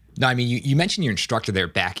sequence. No, I mean, you mentioned your instructor there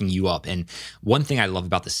backing you up. And one thing I love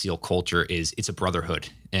about the SEAL culture is it's a brotherhood.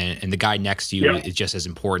 And the guy next to you is just as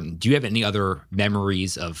important. Do you have any other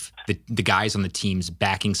memories of the guys on the teams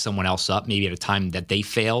backing someone else up, maybe at a time that they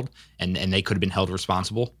failed and they could have been held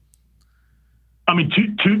responsible? I mean,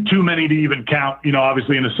 too many to even count,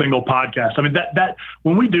 obviously in a single podcast. I mean, that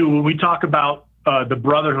when we talk about the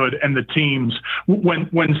brotherhood and the teams,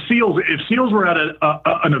 if SEALs were at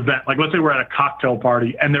an event, like let's say we're at a cocktail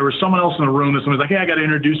party and there was someone else in the room that someone's like, hey, I got to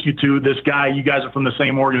introduce you to this guy. You guys are from the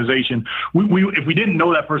same organization. If we didn't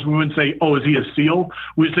know that person, we wouldn't say, oh, is he a SEAL?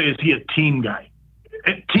 We would say, is he a team guy?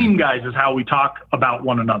 Team guys is how we talk about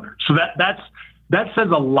one another. So that says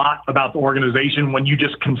a lot about the organization when you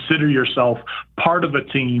just consider yourself part of a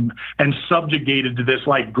team and subjugated to this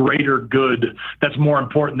greater good that's more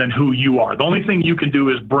important than who you are. The only thing you can do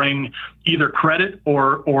is bring either credit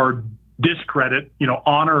or discredit,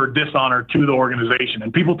 honor or dishonor to the organization.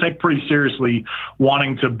 And people take pretty seriously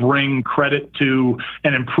wanting to bring credit to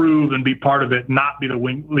and improve and be part of it, not be the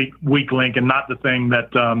weak link and not the thing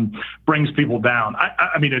that brings people down.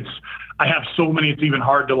 I have so many, it's even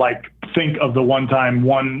hard to think of the one time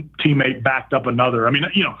one teammate backed up another. I mean,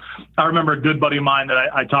 I remember a good buddy of mine that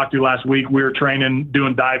I talked to last week. We were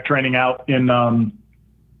doing dive training out in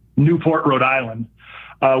Newport, Rhode Island.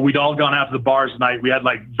 We'd all gone out to the bars tonight. We had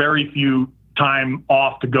very few time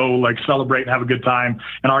off to go celebrate and have a good time.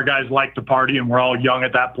 And our guys like to party, and we're all young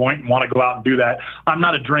at that point and want to go out and do that. I'm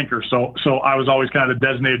not a drinker, so I was always kind of the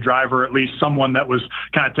designated driver, at least someone that was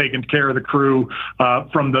kind of taking care of the crew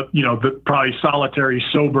from the probably solitary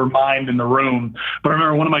sober mind in the room. But I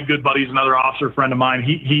remember one of my good buddies, another officer friend of mine,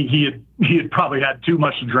 he had he had probably had too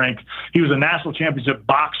much to drink. He was a national championship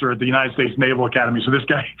boxer at the United States Naval Academy. So this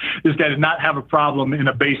guy did not have a problem in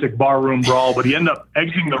a basic barroom brawl, but he ended up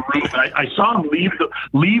exiting the room. I saw him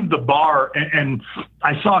leave the bar, and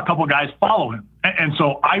I saw a couple guys follow him. And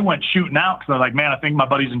so I went shooting out because I was like, man, I think my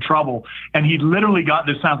buddy's in trouble. And he literally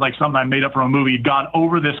this sounds like something I made up from a movie. He'd gone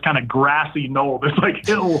over this kind of grassy knoll, this like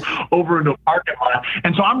hill over into a parking lot.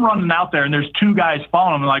 And so I'm running out there, and there's two guys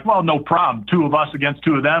following him. I'm like, well, no problem. Two of us against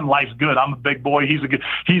two of them. Life's good. I'm a big boy. He's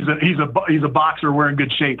a boxer. We're in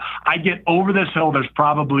good shape. I get over this hill. There's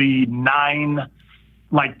probably 9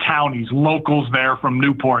 like townies, locals there from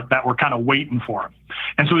Newport that were kind of waiting for him.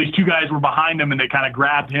 And so these two guys were behind him, and they kind of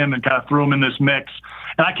grabbed him and kind of threw him in this mix.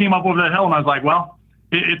 And I came up over that hill, and I was like, well,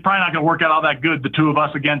 it's probably not going to work out all that good, the two of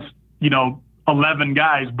us against, 11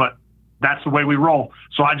 guys, but that's the way we roll.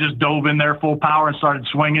 So I just dove in there full power and started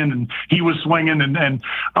swinging, and he was swinging, and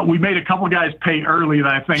we made a couple of guys pay early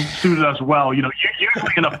that I think suited us well. Usually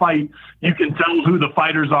in a fight, you can tell who the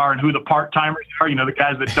fighters are and who the part-timers are, the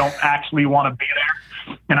guys that don't actually want to be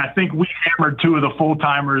there. And I think we hammered two of the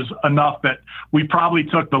full-timers enough that we probably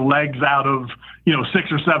took the legs out of,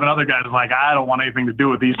 6 or 7 other guys. Like, I don't want anything to do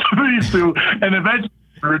with these two. And eventually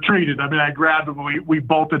retreated. I mean, I grabbed him. We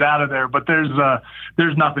bolted out of there. But there's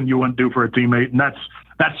nothing you wouldn't do for a teammate. And that's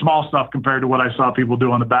small stuff compared to what I saw people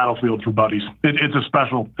do on the battlefield for buddies. It's a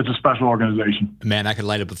special organization. Man, I could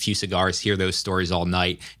light up a few cigars, hear those stories all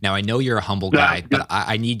night. Now, I know you're a humble guy, but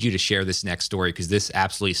I need you to share this next story because this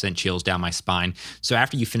absolutely sent chills down my spine. So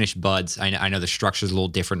after you finished BUD/S, I know the structure is a little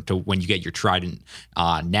different to when you get your Trident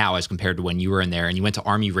now as compared to when you were in there, and you went to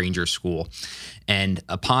Army Ranger School. And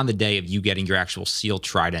upon the day of you getting your actual SEAL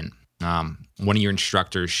Trident, one of your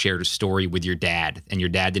instructors shared a story with your dad, and your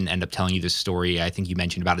dad didn't end up telling you this story. I think you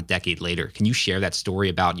mentioned about a decade later. Can you share that story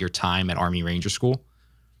about your time at Army Ranger School?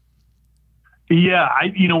 Yeah,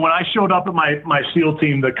 when I showed up at my SEAL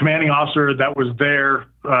team, the commanding officer that was there,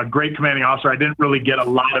 great commanding officer, I didn't really get a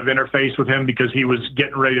lot of interface with him because he was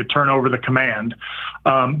getting ready to turn over the command.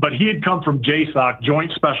 But he had come from JSOC,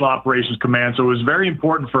 Joint Special Operations Command, so it was very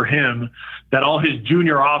important for him that all his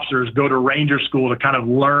junior officers go to Ranger School to kind of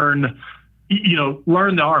learn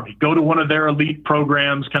the Army, go to one of their elite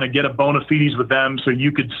programs, kind of get a bona fides with them so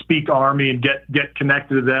you could speak Army and get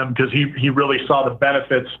connected to them, because he really saw the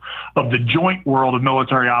benefits of the joint world of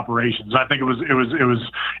military operations. I think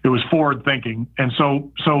it was forward thinking. And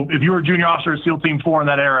so if you were a junior officer at SEAL Team 4 in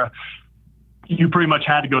that era, you pretty much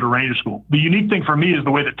had to go to Ranger School. The unique thing for me is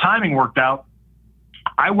the way the timing worked out.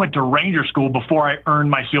 I went to Ranger School before I earned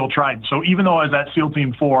my SEAL Trident. So even though I was at SEAL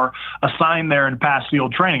Team 4, assigned there and passed SEAL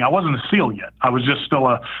training, I wasn't a SEAL yet. I was just still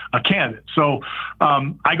a candidate. So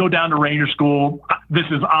I go down to Ranger School. This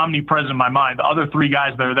is omnipresent in my mind. The other 3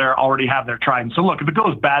 guys that are there already have their Trident. So look, if it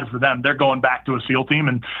goes bad for them, they're going back to a SEAL team,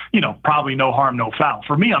 and, probably no harm, no foul.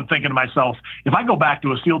 For me, I'm thinking to myself, if I go back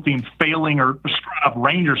to a SEAL team failing or screwing up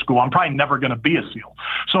Ranger School, I'm probably never going to be a SEAL.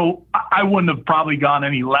 So I wouldn't have probably gone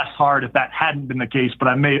any less hard if that hadn't been the case, but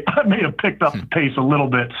I may have picked up the pace a little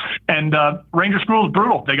bit. And Ranger School is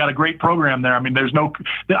brutal. They got a great program there. I mean,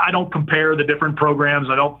 I don't compare the different programs.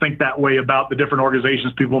 I don't think that way about the different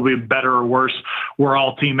organizations. People will be better or worse. We're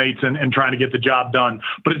all teammates and trying to get the job done.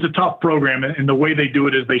 But it's a tough program, and the way they do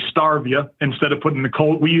it is they starve you instead of putting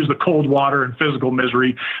we use the cold water and physical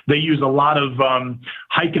misery. They use a lot of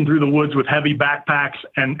hiking through the woods with heavy backpacks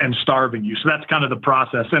and starving you. So that's kind of the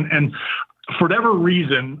process. And for whatever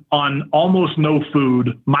reason, on almost no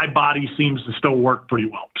food, my body seems to still work pretty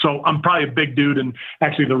well. So I'm probably a big dude, and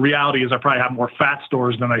actually the reality is I probably have more fat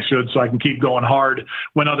stores than I should, so I can keep going hard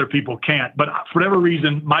when other people can't. But for whatever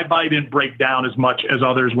reason, my body didn't break down as much as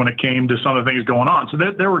others when it came to some of the things going on. So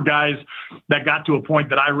there were guys that got to a point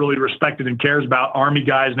that I really respected and cares about, Army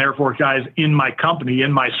guys and Air Force guys in my company,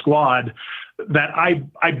 in my squad, that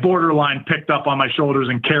I borderline picked up on my shoulders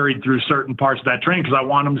and carried through certain parts of that training because I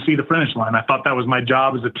wanted them to see the finish line. I thought that was my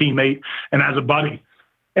job as a teammate and as a buddy.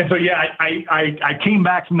 And so, yeah, I came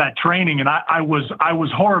back from that training, and I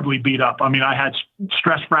was horribly beat up. I mean, I had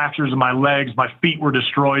stress fractures in my legs. My feet were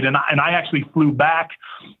destroyed. And I actually flew back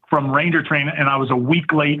from Ranger training, and I was a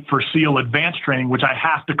week late for SEAL advanced training, which I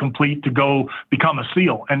have to complete to go become a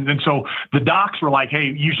SEAL. And so the docs were like,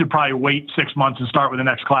 hey, you should probably wait 6 months and start with the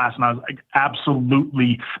next class. And I was like,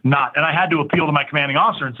 absolutely not. And I had to appeal to my commanding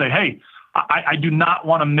officer and say, hey, I do not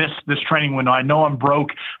want to miss this training window. I know I'm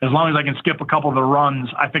broke. As long as I can skip a couple of the runs,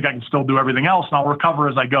 I think I can still do everything else, and I'll recover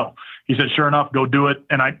as I go. He said, sure enough, go do it.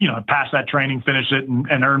 And I passed that training, finished it,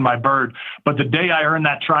 and earned my bird. But the day I earned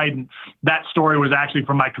that Trident, that story was actually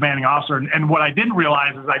from my commanding officer. And what I didn't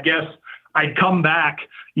realize is, I guess I'd come back,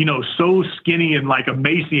 so skinny and like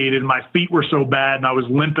emaciated, and my feet were so bad and I was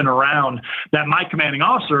limping around that my commanding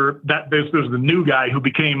officer, this was the new guy who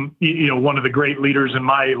became, one of the great leaders in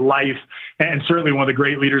my life and certainly one of the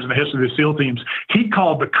great leaders in the history of the SEAL teams. He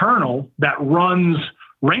called the colonel that runs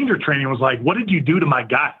Ranger training and was like, "What did you do to my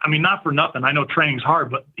guy?" I mean, not for nothing. I know training's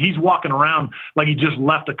hard, but he's walking around like he just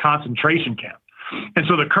left a concentration camp. And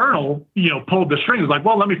so the colonel, pulled the strings, like,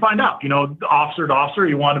 well, let me find out, officer to officer.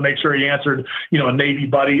 He wanted to make sure he answered, a Navy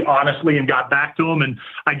buddy honestly and got back to him. And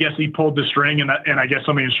I guess he pulled the string and I guess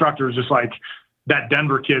some of the instructors just like, that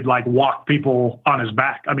Denver kid like walked people on his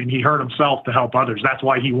back. I mean, he hurt himself to help others. That's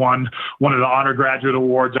why he won one of the honor graduate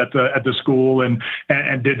awards at the school and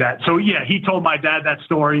did that. So yeah, he told my dad that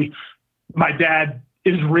story. My dad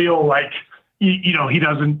is real, like, he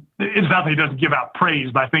doesn't, it's not that he doesn't give out praise,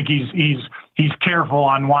 but I think he's careful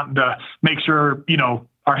on wanting to make sure,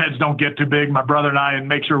 our heads don't get too big, my brother and I, and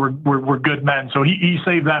make sure we're good men. So he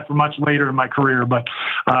saved that for much later in my career, but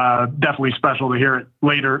definitely special to hear it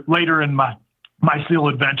later in my SEAL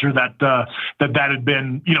adventure that had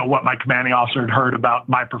been, what my commanding officer had heard about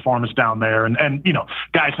my performance down there. And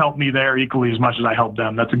guys helped me there equally as much as I helped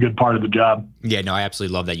them. That's a good part of the job. Yeah, no, I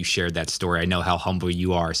absolutely love that you shared that story. I know how humble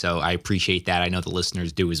you are, so I appreciate that. I know the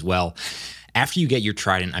listeners do as well. After you get your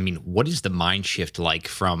Trident, what is the mind shift like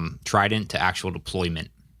from Trident to actual deployment?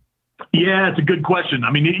 Yeah, it's a good question. I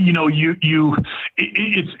mean,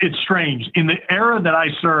 it's strange. In the era that I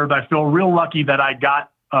served, I feel real lucky that I got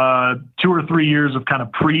 2 or 3 years of kind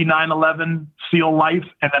of pre 9/11 SEAL life.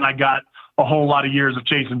 And then I got a whole lot of years of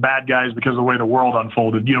chasing bad guys because of the way the world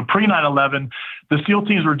unfolded. Pre 9/11, the SEAL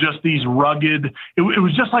teams were just these rugged, it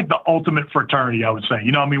was just like the ultimate fraternity, I would say.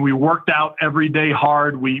 We worked out every day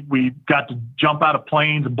hard. We got to jump out of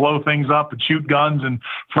planes and blow things up and shoot guns. And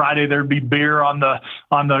Friday there'd be beer on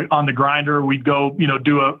the grinder. We'd go,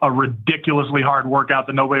 do a ridiculously hard workout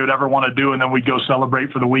that nobody would ever want to do. And then we'd go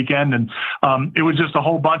celebrate for the weekend. And it was just a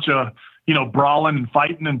whole bunch of, brawling and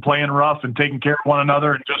fighting and playing rough and taking care of one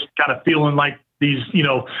another and just kind of feeling like these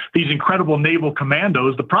incredible naval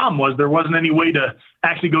commandos. The problem was there wasn't any way to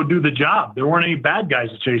actually go do the job. There weren't any bad guys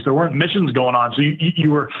to chase. There weren't missions going on. So you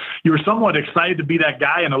were somewhat excited to be that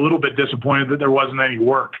guy and a little bit disappointed that there wasn't any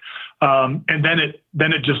work. And then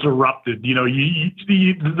it just erupted.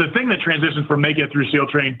 The thing that transitioned from making it through SEAL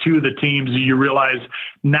training to the teams, you realize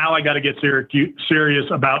now I got to get serious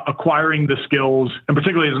about acquiring the skills, and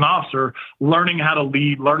particularly as an officer, learning how to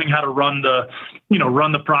lead, learning how to run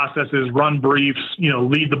the processes, run briefs,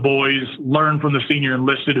 lead the boys, learn from the senior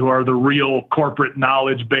enlisted who are the real corporate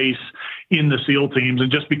knowledge base in the SEAL teams,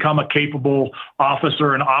 and just become a capable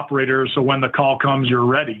officer and operator. So when the call comes, you're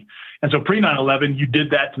ready. And so pre 9/11, you did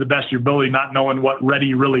that to the best of your ability, not knowing what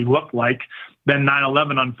ready really looked like. Then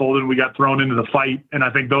 9/11 unfolded, we got thrown into the fight. And I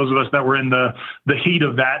think those of us that were in the heat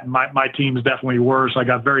of that, my teams definitely were. So I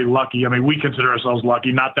got very lucky. I mean, we consider ourselves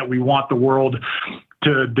lucky, not that we want the world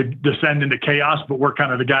to descend into chaos, but we're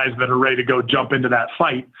kind of the guys that are ready to go jump into that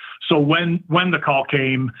fight. So when the call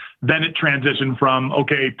came, then it transitioned from,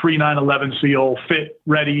 okay, pre 9/11 SEAL, fit,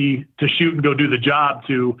 ready to shoot and go do the job,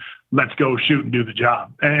 to let's go shoot and do the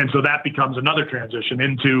job. And so that becomes another transition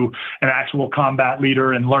into an actual combat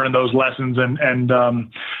leader and learning those lessons and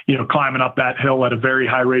climbing up that hill at a very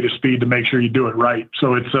high rate of speed to make sure you do it right.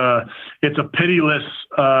 So it's a pitiless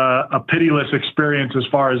experience as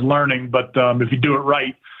far as learning, but if you do it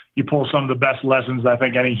right, you pull some of the best lessons I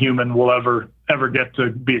think any human will ever get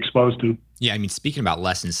to be exposed to. Yeah, speaking about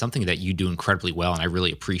lessons, something that you do incredibly well and I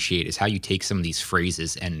really appreciate is how you take some of these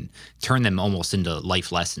phrases and turn them almost into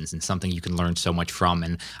life lessons and something you can learn so much from.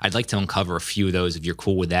 And I'd like to uncover a few of those if you're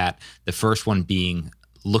cool with that. The first one being,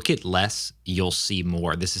 look at less, you'll see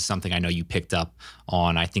more. This is something I know you picked up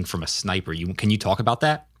on, I think, from a sniper. Can you talk about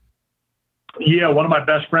that? Yeah, one of my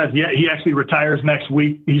best friends. Yeah, he actually retires next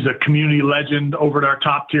week. He's a community legend over at our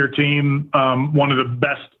top tier team. One of the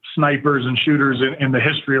best snipers and shooters in the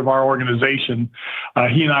history of our organization.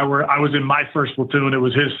 He and I was in my first platoon. It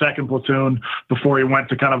was his second platoon before he went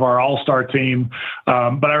to kind of our all-star team.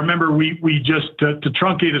 But I remember we just, to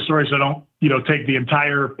truncate the story so I don't, take the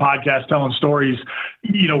entire podcast telling stories,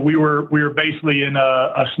 we were basically in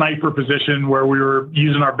a sniper position where we were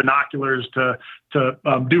using our binoculars to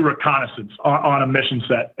do reconnaissance on a mission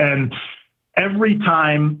set. And every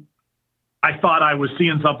time I thought I was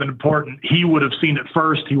seeing something important. He would have seen it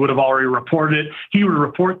first. He would have already reported it. He would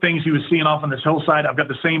report things he was seeing off on this hillside. I've got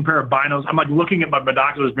the same pair of binos. I'm like looking at my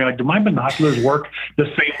binoculars, being like, do my binoculars work the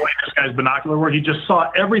same way this guy's binocular work? He just saw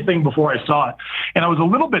everything before I saw it. And I was a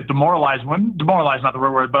little bit demoralized, not the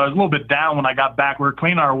right word, but I was a little bit down when I got back. We were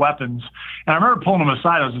cleaning our weapons. And I remember pulling him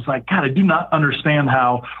aside. I was just like, God, I do not understand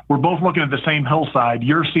how we're both looking at the same hillside.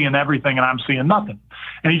 You're seeing everything and I'm seeing nothing.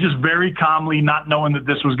 And he just very calmly, not knowing that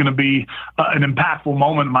this was going to be an impactful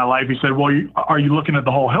moment in my life, he said, well, are you looking at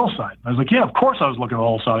the whole hillside? I was like, yeah, of course I was looking at the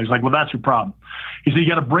whole hillside. He's like, well, that's your problem. He said, you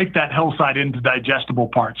got to break that hillside into digestible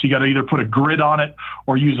parts. You got to either put a grid on it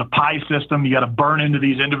or use a pie system. You got to burn into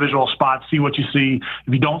these individual spots, see what you see.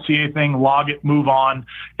 If you don't see anything, log it, move on.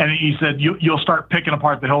 And he said, you'll start picking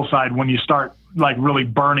apart the hillside when you start like really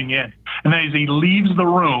burning in. And then as he leaves the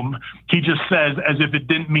room, he just says, as if it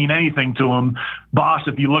didn't mean anything to him, boss,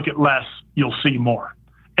 if you look at less, you'll see more.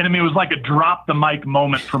 And I mean, it was like a drop the mic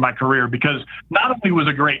moment for my career, because not only was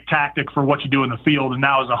it a great tactic for what you do in the field, and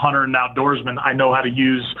now as a hunter and outdoorsman, I know how to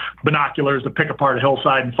use binoculars to pick apart a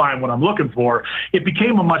hillside and find what I'm looking for. It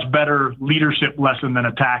became a much better leadership lesson than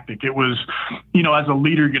a tactic. It was, as a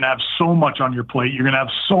leader, you're going to have so much on your plate. You're going to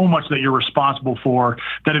have so much that you're responsible for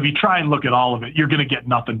that if you try and look at all of it, you're going to get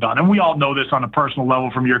nothing done. And we all know this on a personal level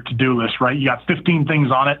from your to-do list, right? You got 15 things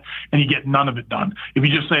on it and you get none of it done. If you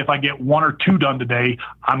just say, if I get 1 or 2 done today,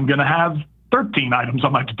 I'm going to have 13 items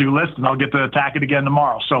on my to-do list and I'll get to attack it again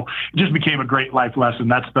tomorrow. So it just became a great life lesson.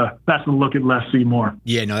 That's the look at less, see more.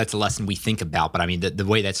 Yeah, no, that's a lesson we think about, but I mean, the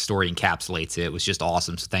way that story encapsulates it was just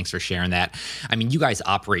awesome. So thanks for sharing that. I mean, you guys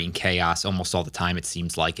operate in chaos almost all the time, it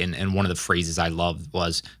seems like. And one of the phrases I loved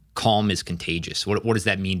was calm is contagious. What does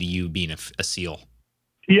that mean to you being a SEAL?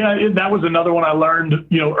 Yeah, that was another one I learned,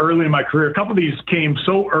 early in my career. A couple of these came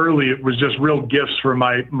so early, it was just real gifts for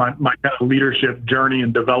my kind of leadership journey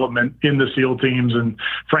and development in the SEAL teams, and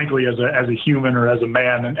frankly, as a human or as a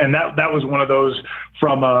man. And that was one of those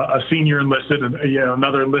from a senior enlisted, and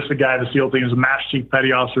another enlisted guy in the SEAL teams, a Master Chief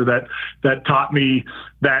Petty Officer that taught me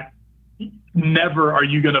that never are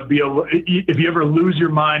you going to be able, if you ever lose your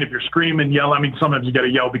mind, if you're screaming, yell, I mean, sometimes you got to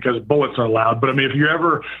yell because bullets are loud, but I mean, if you're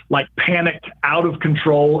ever like panicked, out of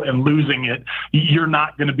control and losing it, you're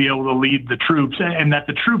not going to be able to lead the troops. And that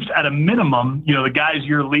the troops at a minimum, the guys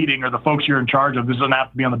you're leading or the folks you're in charge of, this doesn't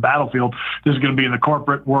have to be on the battlefield. This is going to be in the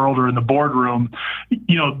corporate world or in the boardroom.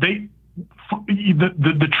 The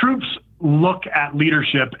troops look at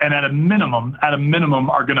leadership and at a minimum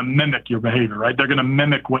are going to mimic your behavior, right? They're going to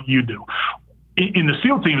mimic what you do. In the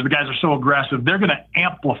SEAL teams, the guys are so aggressive, they're going to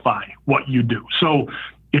amplify what you do. So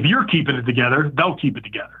if you're keeping it together, they'll keep it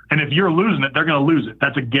together. And if you're losing it, they're going to lose it.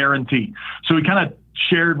 That's a guarantee. So he kind of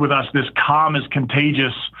shared with us this calm is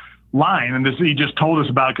contagious line, and he just told us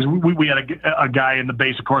about it because we had a guy in the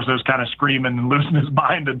base, of course, that was kind of screaming and losing his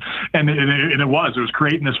mind, and it was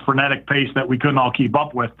creating this frenetic pace that we couldn't all keep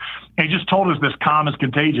up with. And he just told us this calm is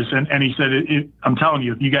contagious, and he said, I'm telling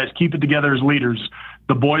you, if you guys keep it together as leaders,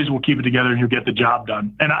 the boys will keep it together and you'll get the job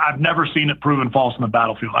done. And I've never seen it proven false in the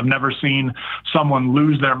battlefield. I've never seen someone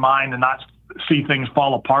lose their mind and not see things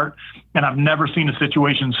fall apart. And I've never seen a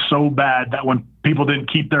situation so bad that when people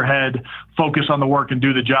didn't keep their head, focus on the work and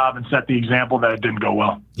do the job and set the example, that it didn't go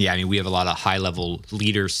well. Yeah, I mean, we have a lot of high-level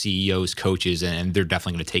leaders, CEOs, coaches, and they're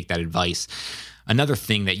definitely going to take that advice. Another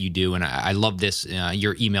thing that you do, and I love this,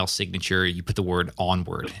 your email signature, you put the word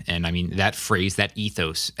onward. And I mean, that phrase, that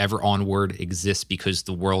ethos, ever onward, exists because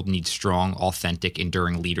the world needs strong, authentic,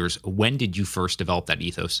 enduring leaders. When did you first develop that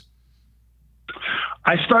ethos?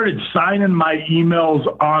 I started signing my emails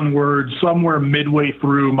onward somewhere midway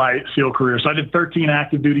through my SEAL career. So I did 13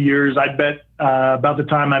 active duty years. I bet about the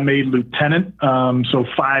time I made lieutenant, so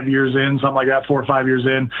 5 years in, something like that, 4 or 5 years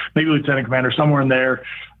in, maybe lieutenant commander, somewhere in there.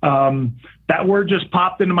 That word just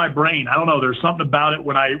popped into my brain. I don't know. There's something about it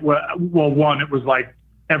when one, it was like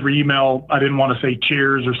every email, I didn't want to say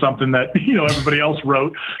cheers or something that, everybody else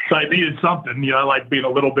wrote. So I needed something, I like being a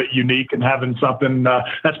little bit unique and having something,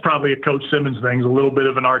 that's probably a Coach Simmons thing, a little bit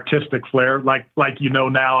of an artistic flair. Like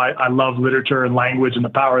now, I love literature and language and the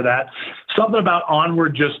power of that. Something about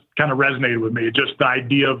onward just kind of resonated with me. Just the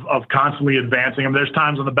idea of constantly advancing. I mean, there's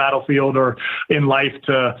times on the battlefield or in life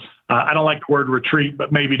I don't like the word retreat,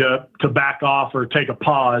 but maybe to back off or take a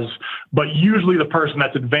pause. But usually the person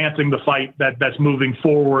that's advancing the fight, that's moving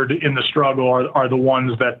forward in the struggle are the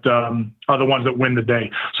ones that are the ones that win the day.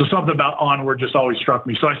 So something about Onward just always struck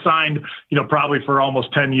me. So I signed, probably for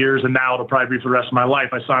almost 10 years, and now it'll probably be for the rest of my life.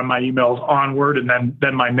 I signed my emails Onward and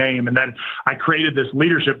then my name. And then I created this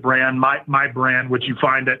leadership brand, my brand, which you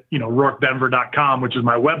find at, rourkedenver.com, which is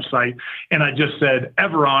my website. And I just said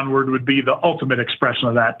Ever Onward would be the ultimate expression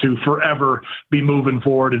of that, to forever be moving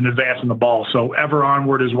forward and advancing the ball. So Ever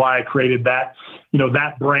Onward is why I created that,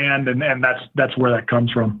 that brand. And that's where that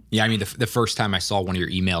comes from. Yeah. I mean, the first time I saw one of your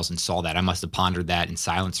emails and saw that, I must have pondered that in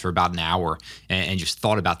silence for about an hour and just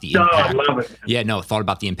thought about the impact. I love it. Yeah, no, thought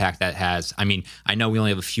about the impact that has. I mean, I know we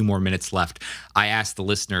only have a few more minutes left. I asked the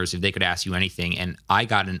listeners if they could ask you anything, and I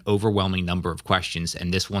got an overwhelming number of questions,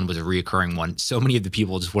 and this one was a reoccurring one. So many of the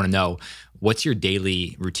people just want to know, what's your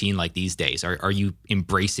daily routine like these days? Are you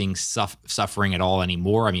embracing suffering at all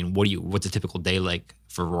anymore? I mean, what's a typical day like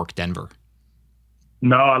for Rourke Denver?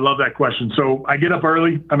 No, I love that question. So I get up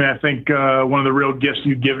early. I mean, I think one of the real gifts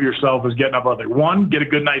you give yourself is getting up early. One, get a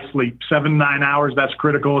good night's sleep. 7-9 hours, that's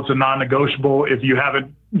critical. It's a non-negotiable. If you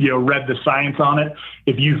haven't, read the science on it,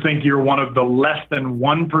 if you think you're one of the less than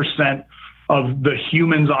 1% of the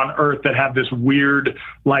humans on Earth that have this weird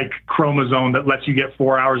chromosome that lets you get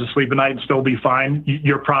 4 hours of sleep a night and still be fine,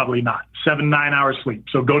 you're probably not. 7-9 hours sleep.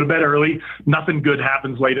 So go to bed early. Nothing good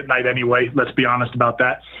happens late at night anyway. Let's be honest about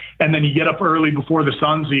that. And then you get up early before the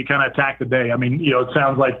sun, so you kind of attack the day. I mean, it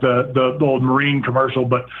sounds like the old Marine commercial,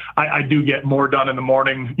 but I do get more done in the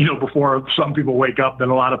morning, before some people wake up than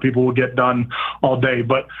a lot of people will get done all day.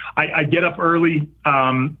 But I get up early.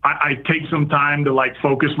 I take some time to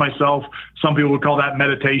focus myself. Some people would call that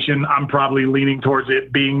meditation. I'm probably leaning towards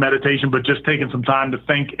it being meditation, but just taking some time to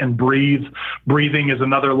think and breathe. Breathing is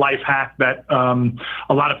another life hack that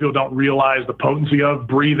a lot of people don't realize the potency of.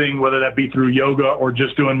 Breathing, whether that be through yoga or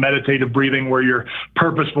just doing meditative breathing where you're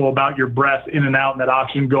purposeful about your breath in and out and that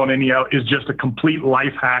oxygen going in and out, is just a complete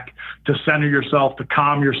life hack to center yourself, to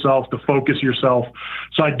calm yourself, to focus yourself.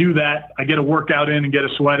 So I do that. I get a workout in and get a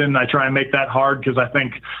sweat in. I try and make that hard because I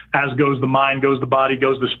think as goes the mind, goes the body,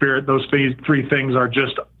 goes the spirit. Those three things are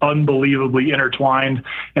just unbelievably intertwined.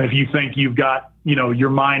 And if you think you've got your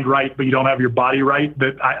mind right, but you don't have your body right,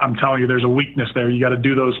 that I'm telling you, there's a weakness there. You got to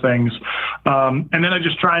do those things. And then I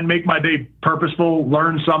just try and make my day purposeful,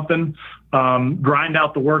 learn something, grind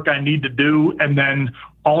out the work I need to do, and then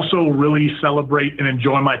also really celebrate and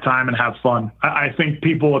enjoy my time and have fun. I think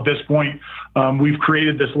people at this point, we've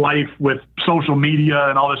created this life with social media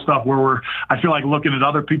and all this stuff where I feel like looking at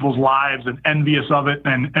other people's lives and envious of it.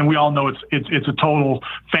 And we all know it's a total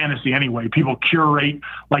fantasy anyway. People curate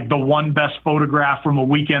the one best photograph from a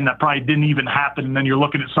weekend that probably didn't even happen. And then you're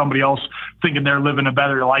looking at somebody else thinking they're living a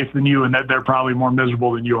better life than you and that they're probably more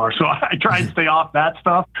miserable than you are. So I try and stay off that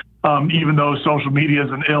stuff. Even though social media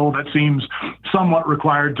is an ill that seems somewhat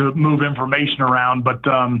required to move information around. But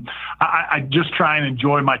I just try and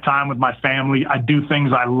enjoy my time with my family. I do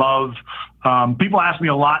things I love. People ask me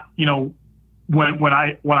a lot, when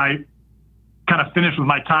I kind of finish with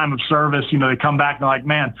my time of service, they come back and they're like,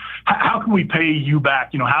 man, how can we pay you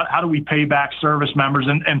back? How do we pay back service members?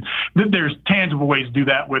 And there's tangible ways to do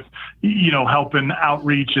that with, helping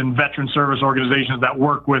outreach and veteran service organizations that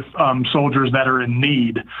work with soldiers that are in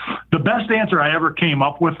need. The best answer I ever came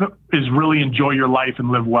up with is really enjoy your life and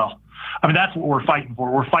live well. I mean, that's what we're fighting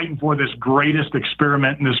for. We're fighting for this greatest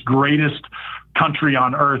experiment and this greatest country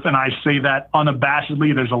on earth. And I say that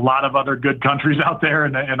unabashedly. There's a lot of other good countries out there,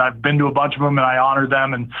 and I've been to a bunch of them, and I honor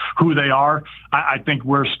them and who they are. I think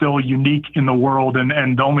we're still unique in the world,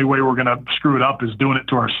 and the only way we're going to screw it up is doing it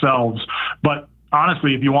to ourselves. But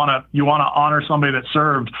honestly, if you want to honor somebody that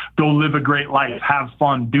served, go live a great life, have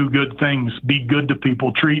fun, do good things, be good to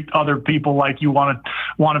people, treat other people like you want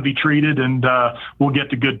to be treated, and we'll get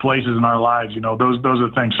to good places in our lives. Those are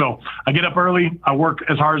the things. So I get up early, I work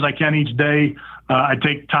as hard as I can each day. I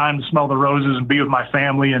take time to smell the roses and be with my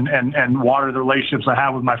family and water the relationships I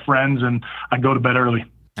have with my friends, and I go to bed early.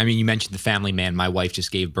 I mean, you mentioned the family man. My wife just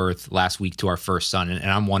gave birth last week to our first son, and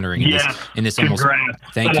I'm wondering in this almost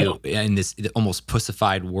thank you in this almost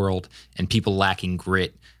pussified world and people lacking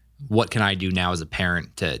grit, what can I do now as a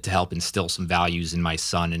parent to help instill some values in my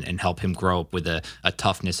son and help him grow up with a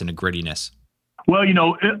toughness and a grittiness? Well,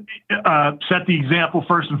 set the example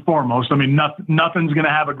first and foremost. I mean, nothing's going to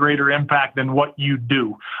have a greater impact than what you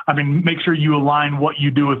do. I mean, make sure you align what you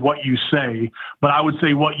do with what you say. But I would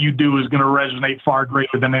say what you do is going to resonate far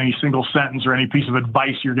greater than any single sentence or any piece of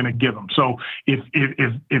advice you're going to give them. So if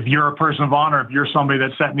you're a person of honor, if you're somebody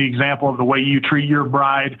that's setting the example of the way you treat your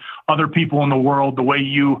bride, other people in the world, the way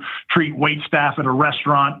you treat wait staff at a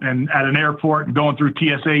restaurant and at an airport and going through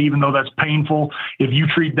TSA, even though that's painful, if you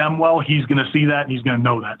treat them well, he's going to see that that and he's going to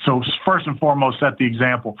know that. So first and foremost, set the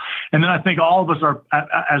example. And then I think all of us are,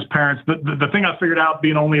 as parents, the thing I figured out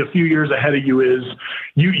being only a few years ahead of you is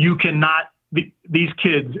you cannot, these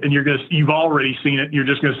kids, and you've already seen it, you're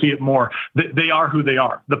just going to see it more. They are who they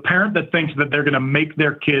are. The parent that thinks that they're going to make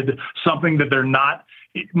their kid something that they're not,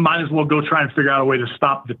 might as well go try and figure out a way to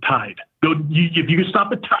stop the tide. If you can stop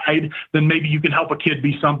the tide, then maybe you can help a kid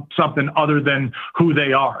be something other than who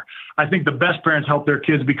they are. I think the best parents help their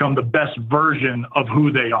kids become the best version of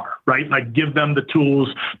who they are, right? Like give them the tools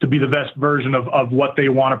to be the best version of what they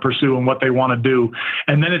want to pursue and what they want to do.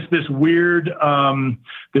 And then it's this weird,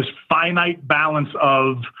 this finite balance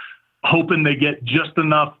of hoping they get just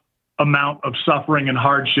enough amount of suffering and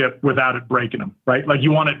hardship without it breaking them, right? Like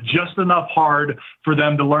you want it just enough hard for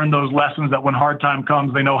them to learn those lessons that when hard time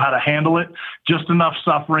comes, they know how to handle it, just enough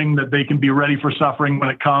suffering that they can be ready for suffering when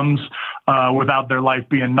it comes, without their life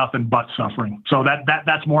being nothing but suffering. So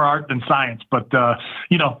that's more art than science, but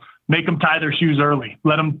make them tie their shoes early.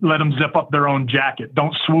 Let them zip up their own jacket.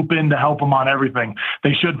 Don't swoop in to help them on everything.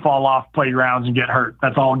 They should fall off playgrounds and get hurt.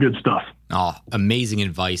 That's all good stuff. Oh, amazing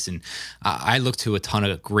advice. And I look to a ton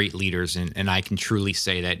of great leaders, and I can truly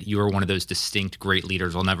say that you are one of those distinct great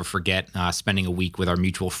leaders. I'll never forget spending a week with our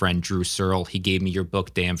mutual friend, Drew Searle. He gave me your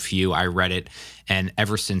book, Damn Few. I read it. And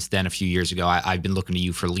ever since then, a few years ago, I've been looking to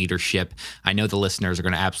you for leadership. I know the listeners are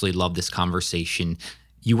going to absolutely love this conversation.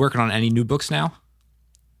 You working on any new books now?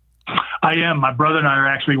 I am. My brother and I are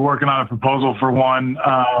actually working on a proposal for one,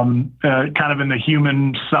 kind of in the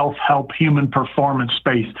human self-help, human performance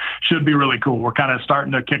space. Should be really cool. We're kind of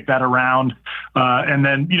starting to kick that around. And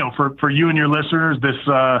then, for you and your listeners,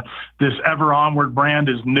 this Ever Onward brand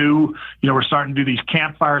is new. We're starting to do these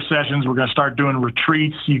campfire sessions. We're going to start doing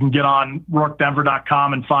retreats. You can get on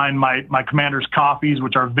rourkedenver.com and find my Commander's Coffees,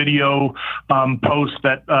 which are video posts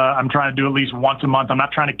that I'm trying to do at least once a month. I'm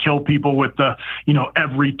not trying to kill people with the,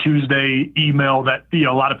 every Tuesday email that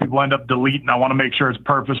a lot of people end up deleting. I want to make sure it's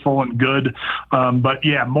purposeful and good. But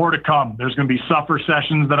yeah, more to come. There's going to be suffer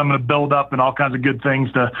sessions that I'm going to build up and all kinds of good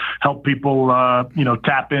things to help people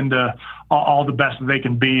tap into all the best that they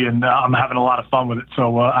can be, and I'm having a lot of fun with it.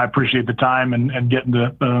 So I appreciate the time and getting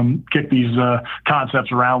to kick these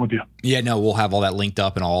concepts around with you. Yeah, no, we'll have all that linked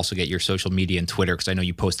up, and I'll also get your social media and Twitter because I know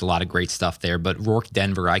you post a lot of great stuff there. But Rourke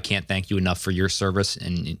Denver, I can't thank you enough for your service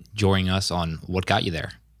and joining us on What Got You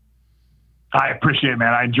There. I appreciate it,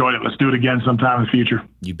 man. I enjoyed it. Let's do it again sometime in the future.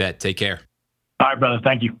 You bet. Take care. All right, brother.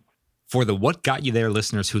 Thank you. For the What Got You There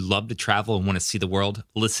listeners who love to travel and want to see the world,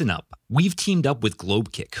 listen up. We've teamed up with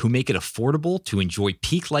GlobeKick, who make it affordable to enjoy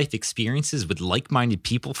peak life experiences with like-minded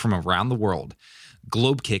people from around the world.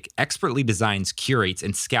 GlobeKick expertly designs, curates,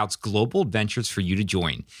 and scouts global adventures for you to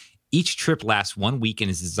join. Each trip lasts 1 week and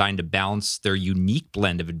is designed to balance their unique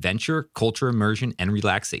blend of adventure, culture immersion, and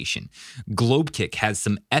relaxation. GlobeKick has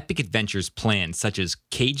some epic adventures planned, such as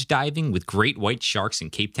cage diving with great white sharks in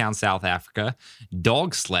Cape Town, South Africa,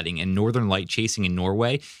 dog sledding and northern light chasing in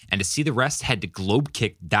Norway, and to see the rest, head to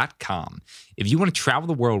globekick.com. If you want to travel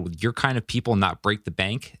the world with your kind of people and not break the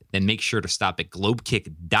bank, then make sure to stop at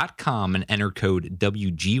globekick.com and enter code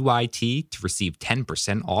WGYT to receive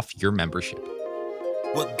 10% off your membership.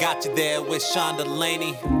 What got you there with Sean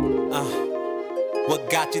Delaney? What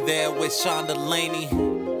got you there with Sean Delaney?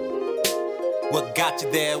 What got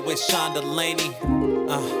you there with Sean Delaney?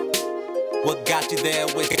 What got you there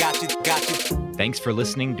with got you? Thanks for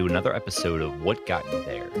listening to another episode of What Got You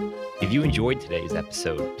There. If you enjoyed today's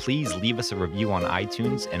episode, please leave us a review on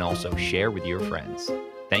iTunes and also share with your friends.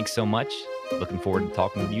 Thanks so much. Looking forward to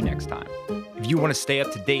talking with you next time. If you want to stay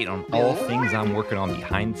up to date on all things I'm working on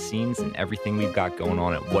behind the scenes and everything we've got going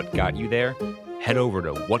on at What Got You There, head over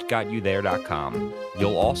to whatgotyouthere.com.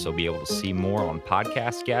 You'll also be able to see more on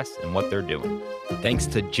podcast guests and what they're doing. Thanks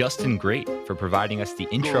to Justin Great for providing us the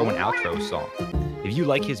intro and outro song. If you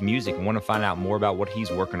like his music and want to find out more about what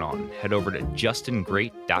he's working on, head over to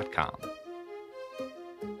justingreat.com.